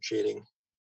background shading.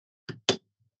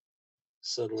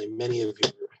 Suddenly, many of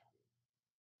your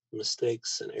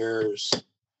mistakes and errors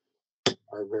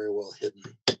are very well hidden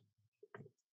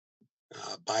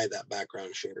by that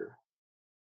background shader.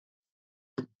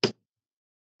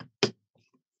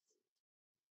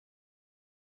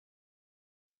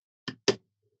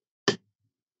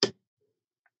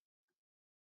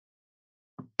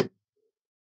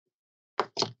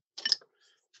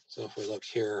 So if we look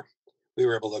here, we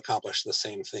were able to accomplish the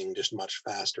same thing, just much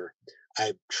faster.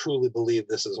 I truly believe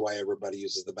this is why everybody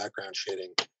uses the background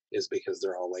shading, is because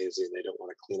they're all lazy and they don't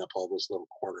want to clean up all those little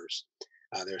corners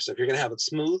there. So if you're going to have it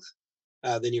smooth,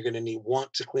 then you're going to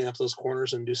want to clean up those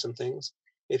corners and do some things.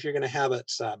 If you're going to have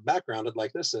it backgrounded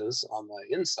like this is on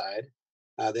the inside,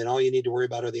 then all you need to worry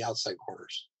about are the outside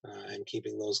corners and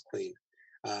keeping those clean.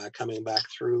 Coming back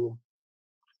through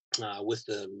with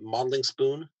the modeling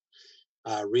spoon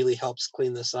really helps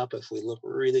clean this up. If we look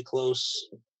really close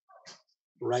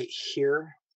right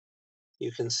here,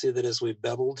 you can see that as we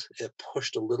beveled, it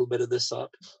pushed a little bit of this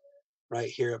up. Right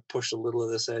here, it pushed a little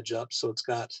of this edge up. So it's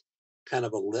got kind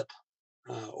of a lip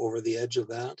over the edge of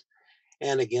that.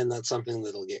 And again, that's something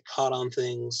that'll get caught on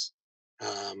things.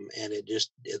 And it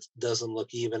doesn't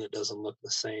look even. It doesn't look the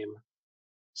same.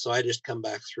 So I just come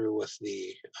back through with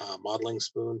the modeling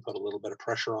spoon, put a little bit of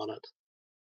pressure on it,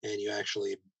 and you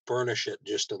actually burnish it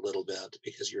just a little bit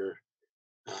because you're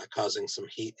causing some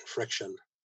heat and friction.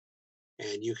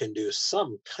 And you can do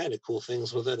some kind of cool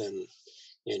things with it and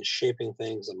in shaping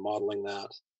things and modeling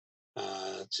that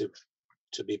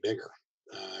to be bigger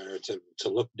or to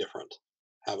look different,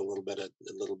 have a little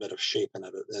bit of shape in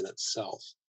it in itself,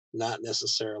 not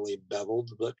necessarily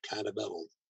beveled, but kind of beveled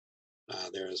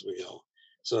there as we go.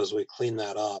 So as we clean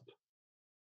that up,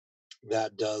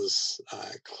 that does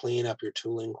clean up your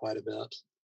tooling quite a bit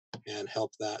and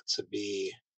help that to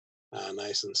be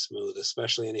nice and smooth,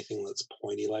 especially anything that's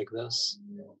pointy like this.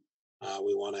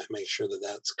 We want to make sure that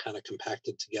that's kind of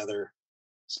compacted together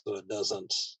so it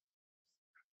doesn't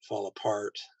fall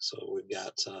apart. So we've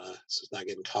got, so it's not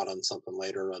getting caught on something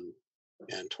later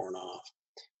and torn off.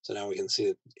 So now we can see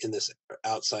it in this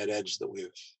outside edge that we've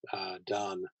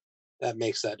done. That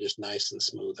makes that just nice and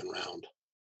smooth and round,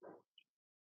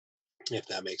 if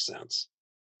that makes sense.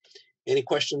 Any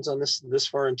questions on this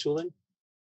far in tooling?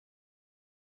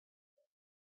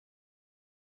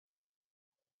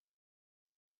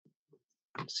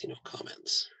 I see no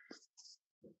comments.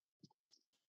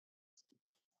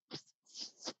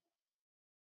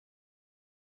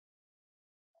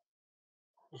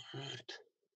 All right.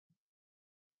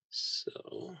 So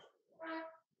all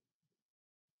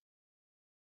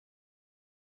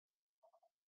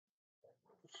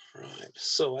right.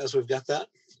 So as we've got that,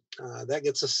 that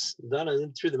gets us done,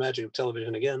 and through the magic of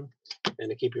television again, and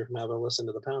to keep you from having to listen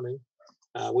to the pounding,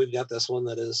 we've got this one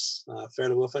that is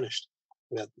fairly well finished.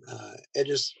 We got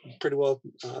edges pretty well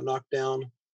knocked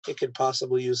down. It could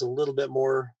possibly use a little bit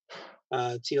more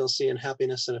TLC and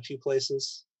happiness in a few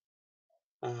places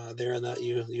there, and that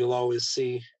you'll always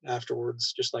see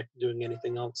afterwards, just like doing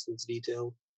anything else that's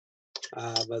detailed.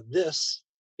 But this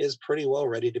is pretty well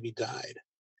ready to be dyed.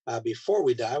 Before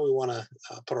we dye, we want to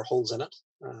put our holes in it.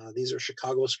 These are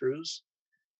Chicago screws.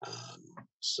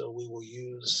 So we will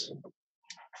use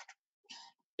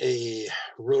a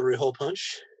rotary hole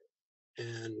punch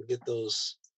and get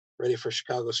those ready for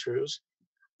Chicago screws.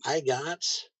 I got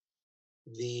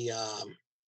the,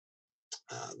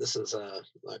 this is a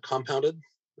compounded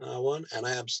one, and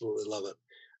I absolutely love it.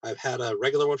 I've had a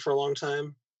regular one for a long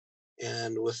time,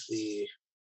 and with the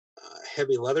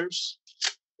heavy leathers,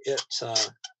 it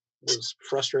was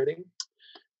frustrating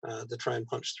to try and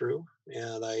punch through.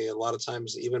 And a lot of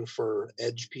times, even for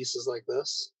edge pieces like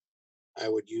this, I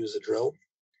would use a drill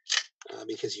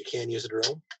because you can use a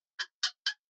drill,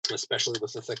 especially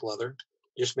with the thick leather.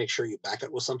 Just make sure you back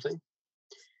it with something.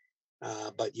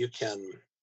 But you can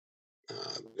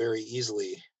very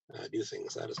easily do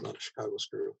things. That is not a Chicago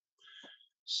screw.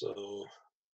 So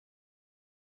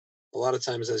a lot of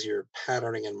times as you're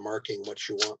patterning and marking what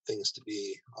you want things to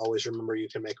be, always remember you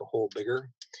can make a hole bigger,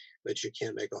 but you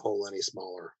can't make a hole any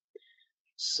smaller.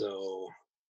 So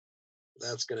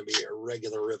that's going to be a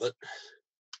regular rivet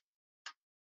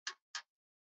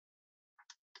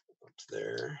up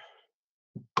there.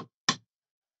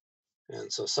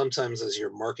 And so sometimes as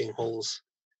you're marking holes,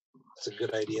 it's a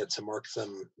good idea to mark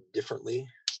them differently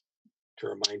to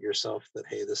remind yourself that,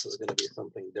 hey, this is going to be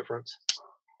something different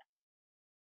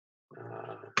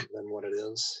than what it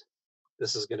is.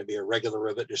 This is going to be a regular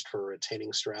rivet just for a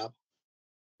retaining strap.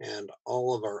 And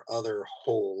all of our other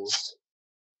holes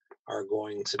are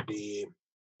going to be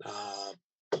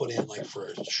put in like for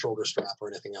a shoulder strap or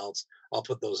anything else. I'll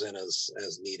put those in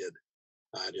as needed,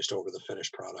 just over the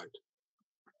finished product.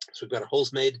 So we've got our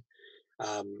holes made,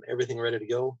 everything ready to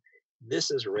go.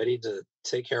 This is ready to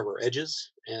take care of our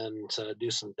edges and to do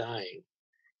some dyeing.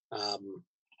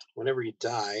 Whenever you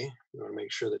dye, you want to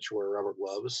make sure that you wear rubber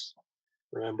gloves.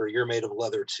 Remember, you're made of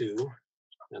leather too,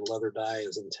 and leather dye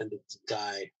is intended to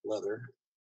dye leather.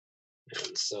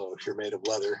 And so if you're made of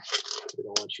leather, we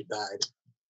don't want you dyed.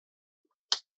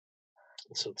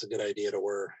 So it's a good idea to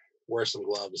wear some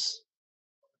gloves.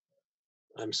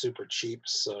 I'm super cheap,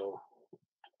 so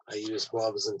I use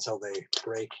gloves until they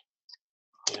break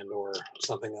and or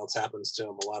something else happens to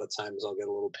them. A lot of times I'll get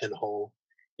a little pinhole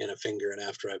in a finger, and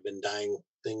after I've been dyeing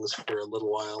things for a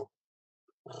little while,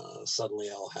 suddenly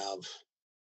I'll have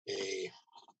a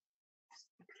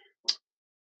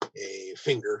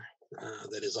finger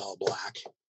that is all black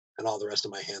and all the rest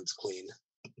of my hand's clean.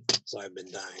 So I've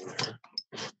been dyeing there.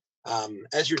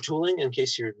 As you're tooling, in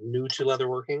case you're new to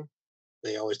leatherworking,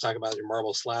 they always talk about your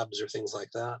marble slabs or things like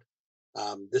that.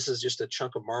 This is just a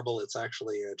chunk of marble. It's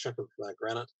actually a chunk of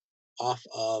granite off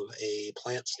of a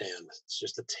plant stand. It's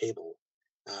just a table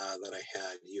that I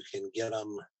had. You can get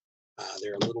them.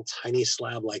 They're a little tiny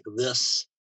slab like this.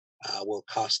 Will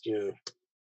cost you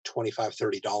 $25,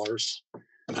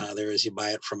 $30. There is, you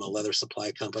buy it from a leather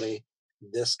supply company.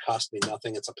 This cost me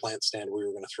nothing. It's a plant stand we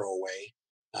were going to throw away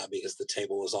because the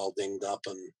table was all dinged up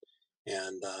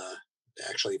and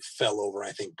actually fell over,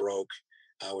 I think broke,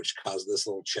 which caused this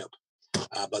little chip.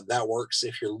 But that works.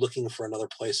 If you're looking for another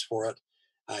place for it,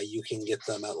 you can get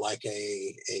them at like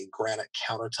a granite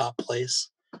countertop place.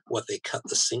 What they cut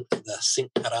the sink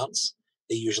cutouts,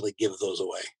 they usually give those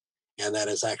away. And that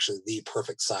is actually the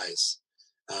perfect size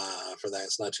for that.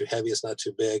 It's not too heavy. It's not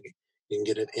too big. You can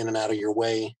get it in and out of your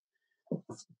way.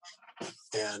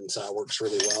 and works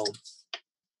really well.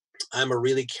 I'm a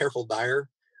really careful dyer.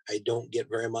 I don't get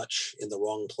very much in the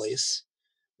wrong place,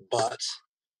 but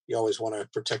you always want to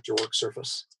protect your work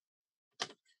surface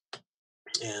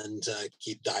and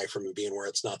keep dye from being where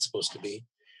it's not supposed to be.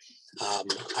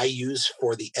 I use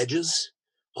for the edges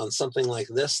on something like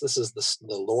this. This is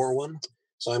the lower one.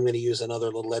 So I'm going to use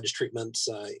another little edge treatment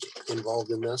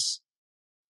involved in this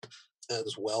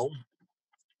as well,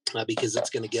 because it's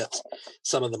going to get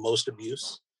some of the most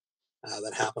abuse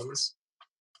that happens.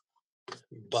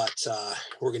 But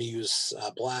we're going to use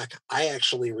black. I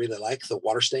actually really like the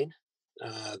water stain.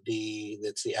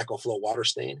 It's the EcoFlow water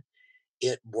stain.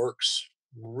 It works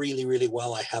really, really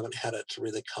well. I haven't had it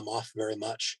really come off very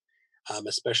much,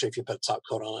 especially if you put a top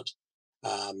coat on it.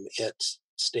 It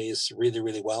stays really,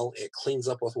 really well. It cleans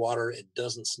up with water. It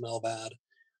doesn't smell bad.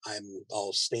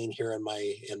 I'll stain here in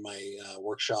my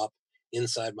workshop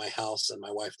inside my house, and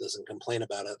my wife doesn't complain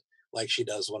about it like she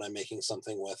does when I'm making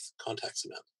something with contact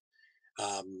cement.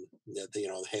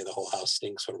 Hey, the whole house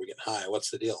stinks. What are we getting high?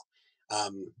 What's the deal?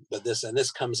 But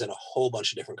this comes in a whole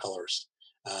bunch of different colors,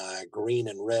 green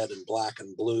and red and black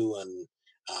and blue and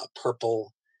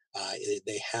purple.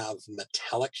 They have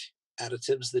metallic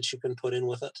additives that you can put in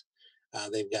with it.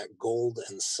 They've got gold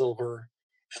and silver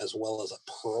as well as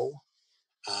a pearl.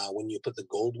 When you put the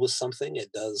gold with something,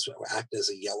 it does act as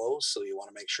a yellow. So you want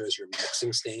to make sure as you're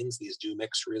mixing stains, these do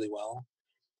mix really well.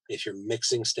 If you're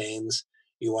mixing stains,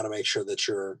 you want to make sure that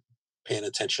you're paying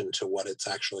attention to what it's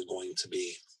actually going to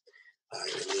be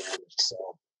in the end. So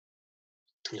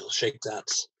you'll shake that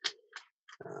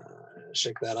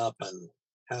up and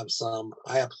have some.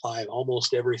 I apply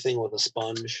almost everything with a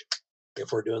sponge.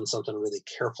 If we're doing something really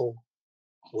careful,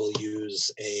 we'll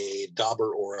use a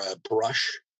dauber or a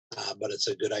brush, but it's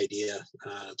a good idea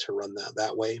to run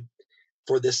that way.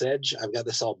 For this edge, I've got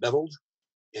this all beveled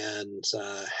and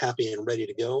happy and ready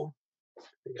to go. I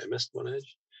think I missed one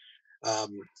edge.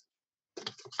 In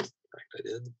fact, I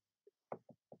did.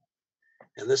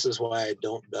 And this is why I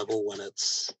don't bevel when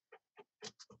it's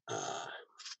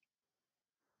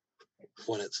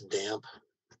damp,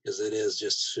 because it is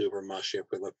just super mushy. If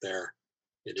we look there,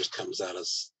 it just comes out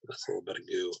as a little bit of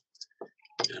goo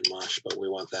and mush, but we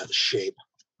want that shape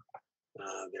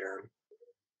there.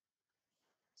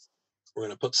 We're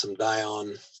going to put some dye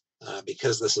on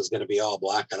because this is going to be all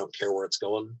black. I don't care where it's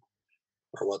going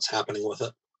or what's happening with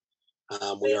it.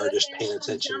 We are just paying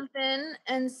attention. Jump in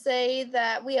and say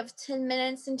that we have 10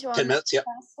 minutes into our 10 minutes, yep.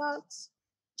 class starts,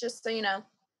 just so you know.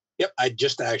 Yep, I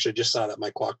actually just saw that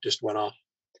my clock just went off.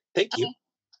 Thank you. Okay.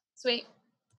 Sweet.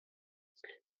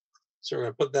 So we're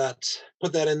going to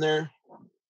put that in there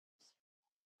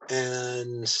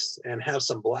and have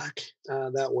some black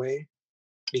that way.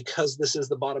 Because this is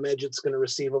the bottom edge, it's going to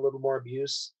receive a little more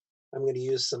abuse. I'm going to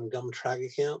use some gum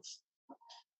tragacanth.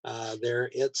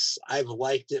 I've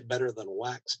liked it better than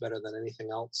wax, better than anything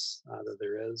else that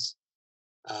there is,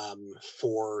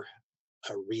 for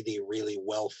a really, really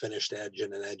well finished edge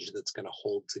and an edge that's going to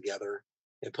hold together.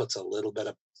 It puts a little bit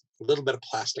of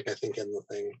plastic, I think, in the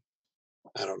thing.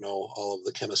 I don't know all of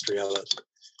the chemistry of it,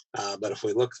 but if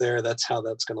we look there, that's how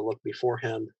that's going to look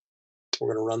beforehand.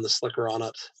 We're going to run the slicker on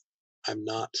it. I'm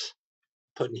not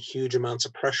putting huge amounts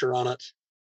of pressure on it.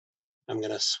 I'm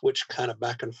going to switch kind of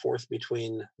back and forth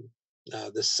between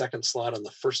this second slot and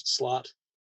the first slot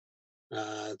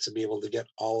to be able to get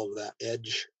all of that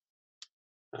edge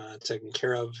taken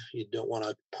care of. You don't want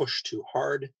to push too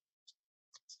hard.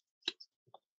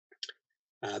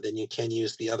 Then you can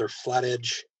use the other flat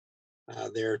edge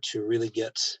there to really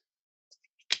get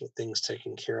the things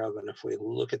taken care of. And if we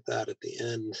look at that at the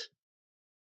end,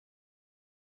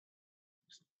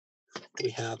 we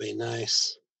have a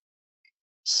nice,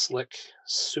 slick,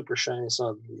 super shiny.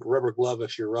 So rubber glove,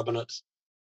 if you're rubbing it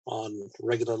on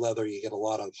regular leather, you get a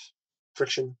lot of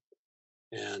friction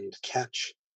and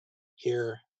catch.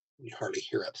 Here, you hardly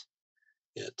hear it.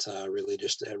 It really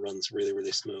just, it runs really,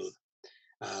 really smooth.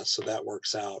 So that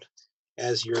works out.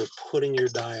 As you're putting your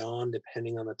dye on,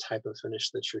 depending on the type of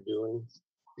finish that you're doing,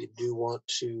 you do want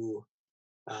to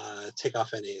take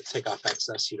off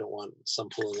excess. You don't want some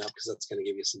pulling up because that's going to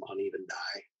give you some uneven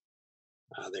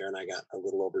dye there. And I got a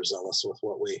little overzealous with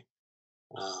what we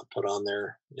put on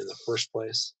there in the first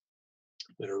place.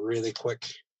 I'm going to really quick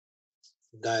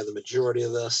dye the majority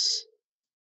of this,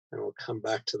 and we'll come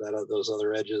back to those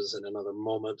other edges in another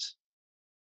moment.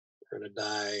 We're going to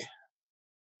dye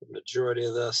the majority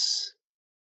of this,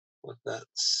 let that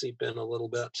seep in a little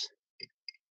bit,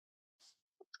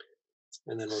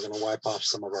 and then we're going to wipe off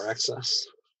some of our excess.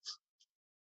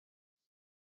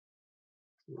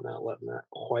 Not letting that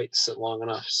quite sit long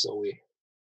enough, so we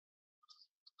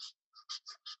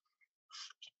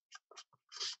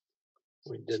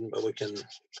We didn't, but we can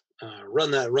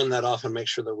run that off and make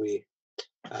sure that we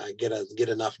get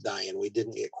enough dye in. We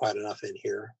didn't get quite enough in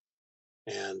here,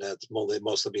 and that's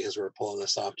mostly because we're pulling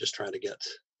this off, just trying to get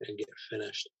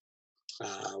finished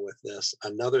with this.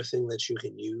 Another thing that you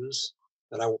can use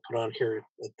that I will put on here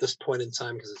at this point in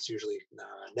time, because it's usually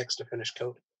next to finish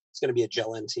coat, it's going to be a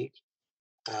gel antique.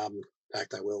 In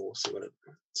fact, I will see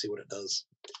what it does.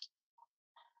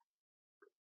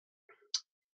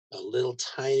 A little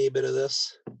tiny bit of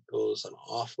this goes an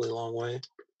awfully long way.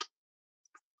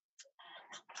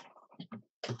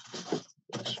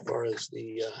 As far as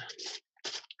the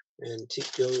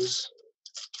antique goes,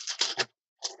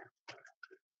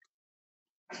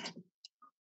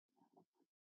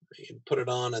 you can put it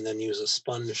on and then use a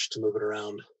sponge to move it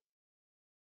around.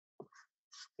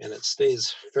 And it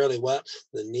stays fairly wet.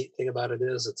 The neat thing about it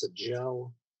is it's a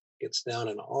gel. Gets down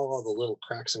in all the little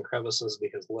cracks and crevices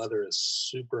because leather is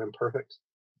super imperfect.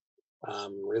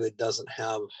 Really doesn't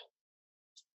have,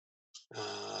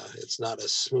 it's not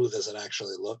as smooth as it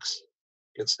actually looks.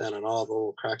 Gets down in all the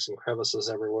little cracks and crevices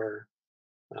everywhere.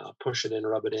 Push it in,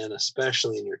 rub it in,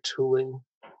 especially in your tooling.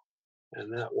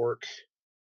 And that work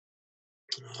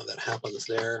that happens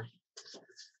there.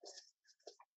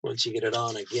 Once you get it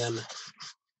on again,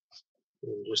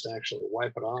 you can just actually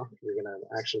wipe it off. You're going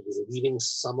to actually be leaving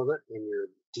some of it in your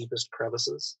deepest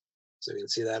crevices. So you can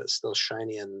see that it's still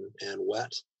shiny and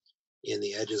wet in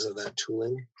the edges of that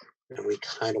tooling. And we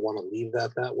kind of want to leave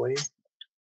that way,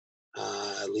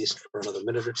 at least for another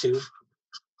minute or two.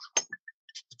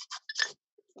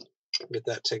 Get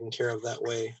that taken care of that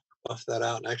way, buff that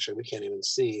out. And actually, we can't even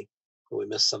see, but we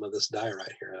missed some of this dye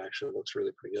right here. It actually looks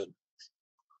really pretty good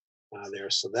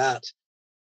there. So that,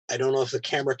 I don't know if the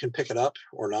camera can pick it up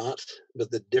or not, but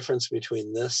the difference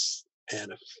between this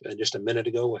and just a minute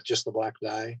ago with just the black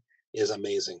dye is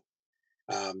amazing.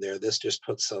 This just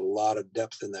puts a lot of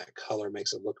depth in that color,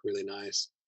 makes it look really nice.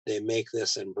 They make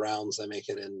this in browns. They make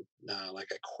it in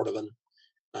like a cordovan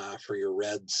for your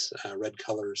reds, red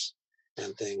colors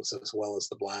and things, as well as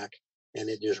the black. And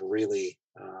it just really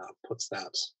puts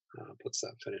that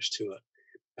finish to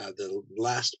it. The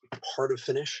last part of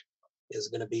finish is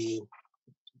going to be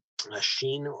a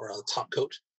sheen or a top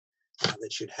coat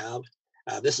that you'd have.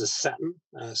 This is satin,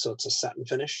 so it's a satin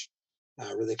finish,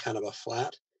 really kind of a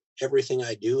flat. Everything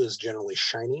I do is generally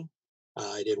shiny.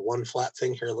 I did one flat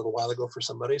thing here a little while ago for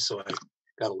somebody, so I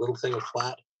got a little thing of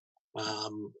flat,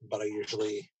 but I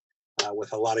usually,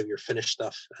 with a lot of your finished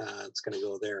stuff, it's going to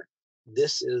go there.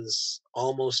 This is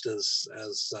almost as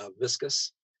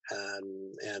viscous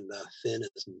and thin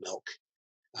as milk.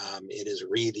 It is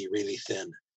really, really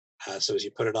thin. So as you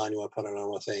put it on, you want to put it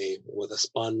on with a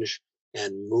sponge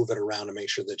and move it around to make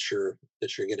sure that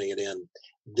you're getting it in.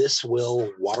 This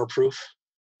will waterproof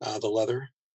the leather.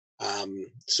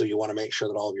 So you want to make sure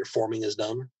that all of your forming is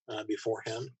done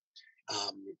beforehand,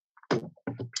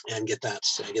 and get that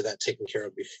taken care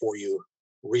of before you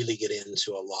really get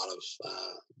into a lot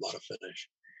of finish.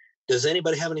 Does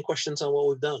anybody have any questions on what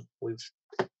we've done?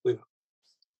 We've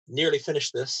nearly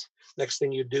finished this. Next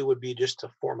thing you do would be just to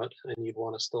form it, and you'd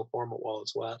want to still form it while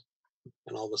it's wet.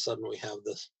 And all of a sudden we have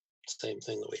the same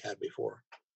thing that we had before.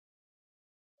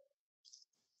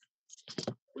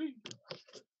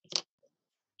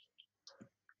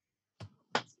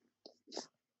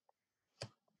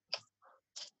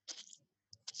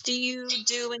 Do you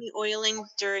do any oiling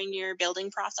during your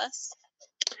building process?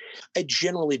 I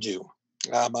generally do.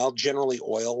 I'll generally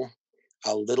oil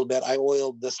a little bit. I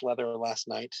oiled this leather last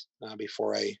night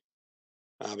before I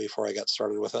got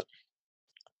started with it.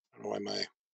 I don't know why my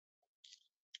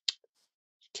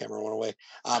camera went away.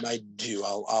 I do.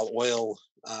 I'll oil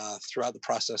throughout the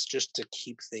process just to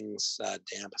keep things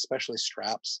damp, especially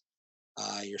straps.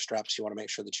 Your straps, you want to make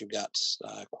sure that you've got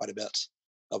quite a bit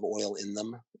of oil in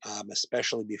them,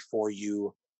 especially before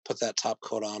you put that top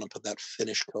coat on and put that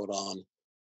finish coat on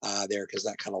there, because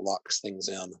that kind of locks things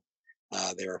in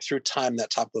there. Through time, that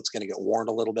top coat's going to get worn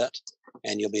a little bit,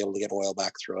 and you'll be able to get oil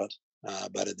back through it.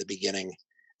 But at the beginning,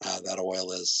 that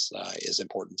oil is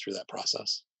important through that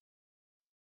process.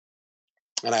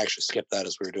 And I actually skipped that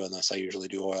as we were doing this. I usually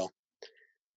do oil.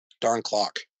 Darn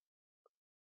clock.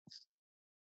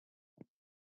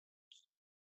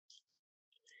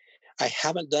 I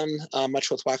haven't done much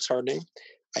with wax hardening.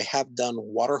 I have done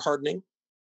water hardening.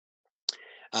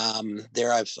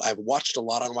 There, I've watched a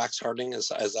lot on wax hardening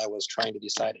as I was trying to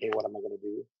decide, hey, what am I going to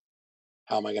do?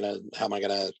 How am I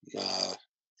going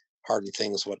to harden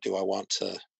things? What do I want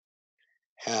to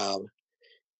have?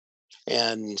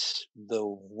 And the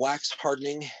wax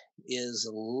hardening is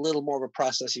a little more of a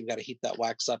process. You've got to heat that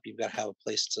wax up. You've got to have a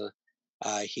place to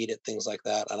heat it, things like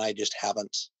that. And I just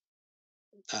haven't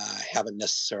haven't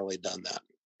necessarily done that.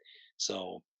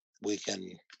 So we can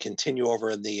continue over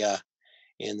in the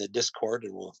Discord,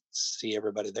 and we'll see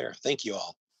everybody there. Thank you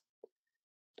all.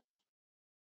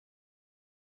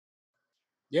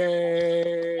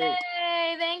 Yay!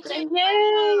 Yay! Thank you.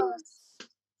 Yay! Fuegos.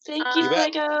 Thank you, You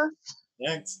bet. Fuego.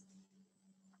 Thanks.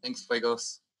 Thanks,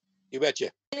 Fuegos. You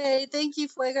betcha. Yay, thank you,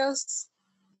 Fuegos.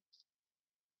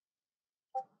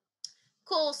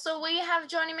 Cool. So we have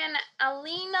joining in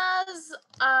Alina's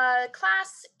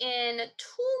class in 2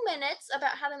 minutes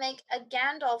about how to make a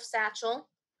Gandalf satchel.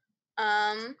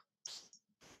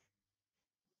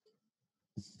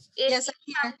 Yes, I'm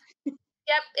here.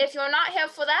 Yep, if you're not here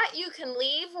for that, you can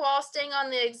leave while staying on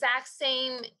the exact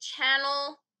same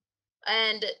channel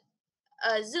and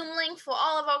a Zoom link for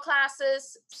all of our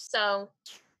classes. So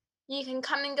you can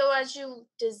come and go as you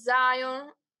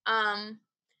desire.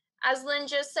 As Lynn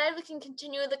just said, we can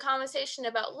continue the conversation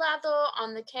about leather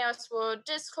on the Chaos World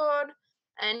Discord,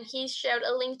 and he shared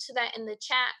a link to that in the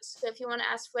chat. So if you want to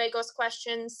ask Fuegos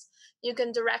questions, you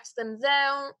can direct them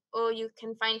there, or you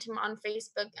can find him on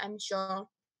Facebook, I'm sure.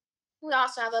 We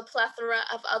also have a plethora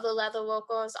of other leather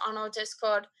workers on our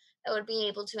Discord that would be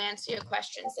able to answer your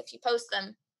questions if you post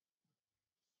them.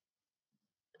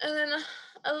 And then,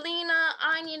 Alina,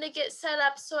 I need to get set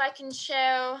up so I can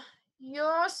share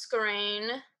your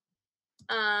screen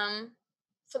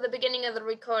for the beginning of the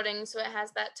recording, so it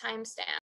has that timestamp.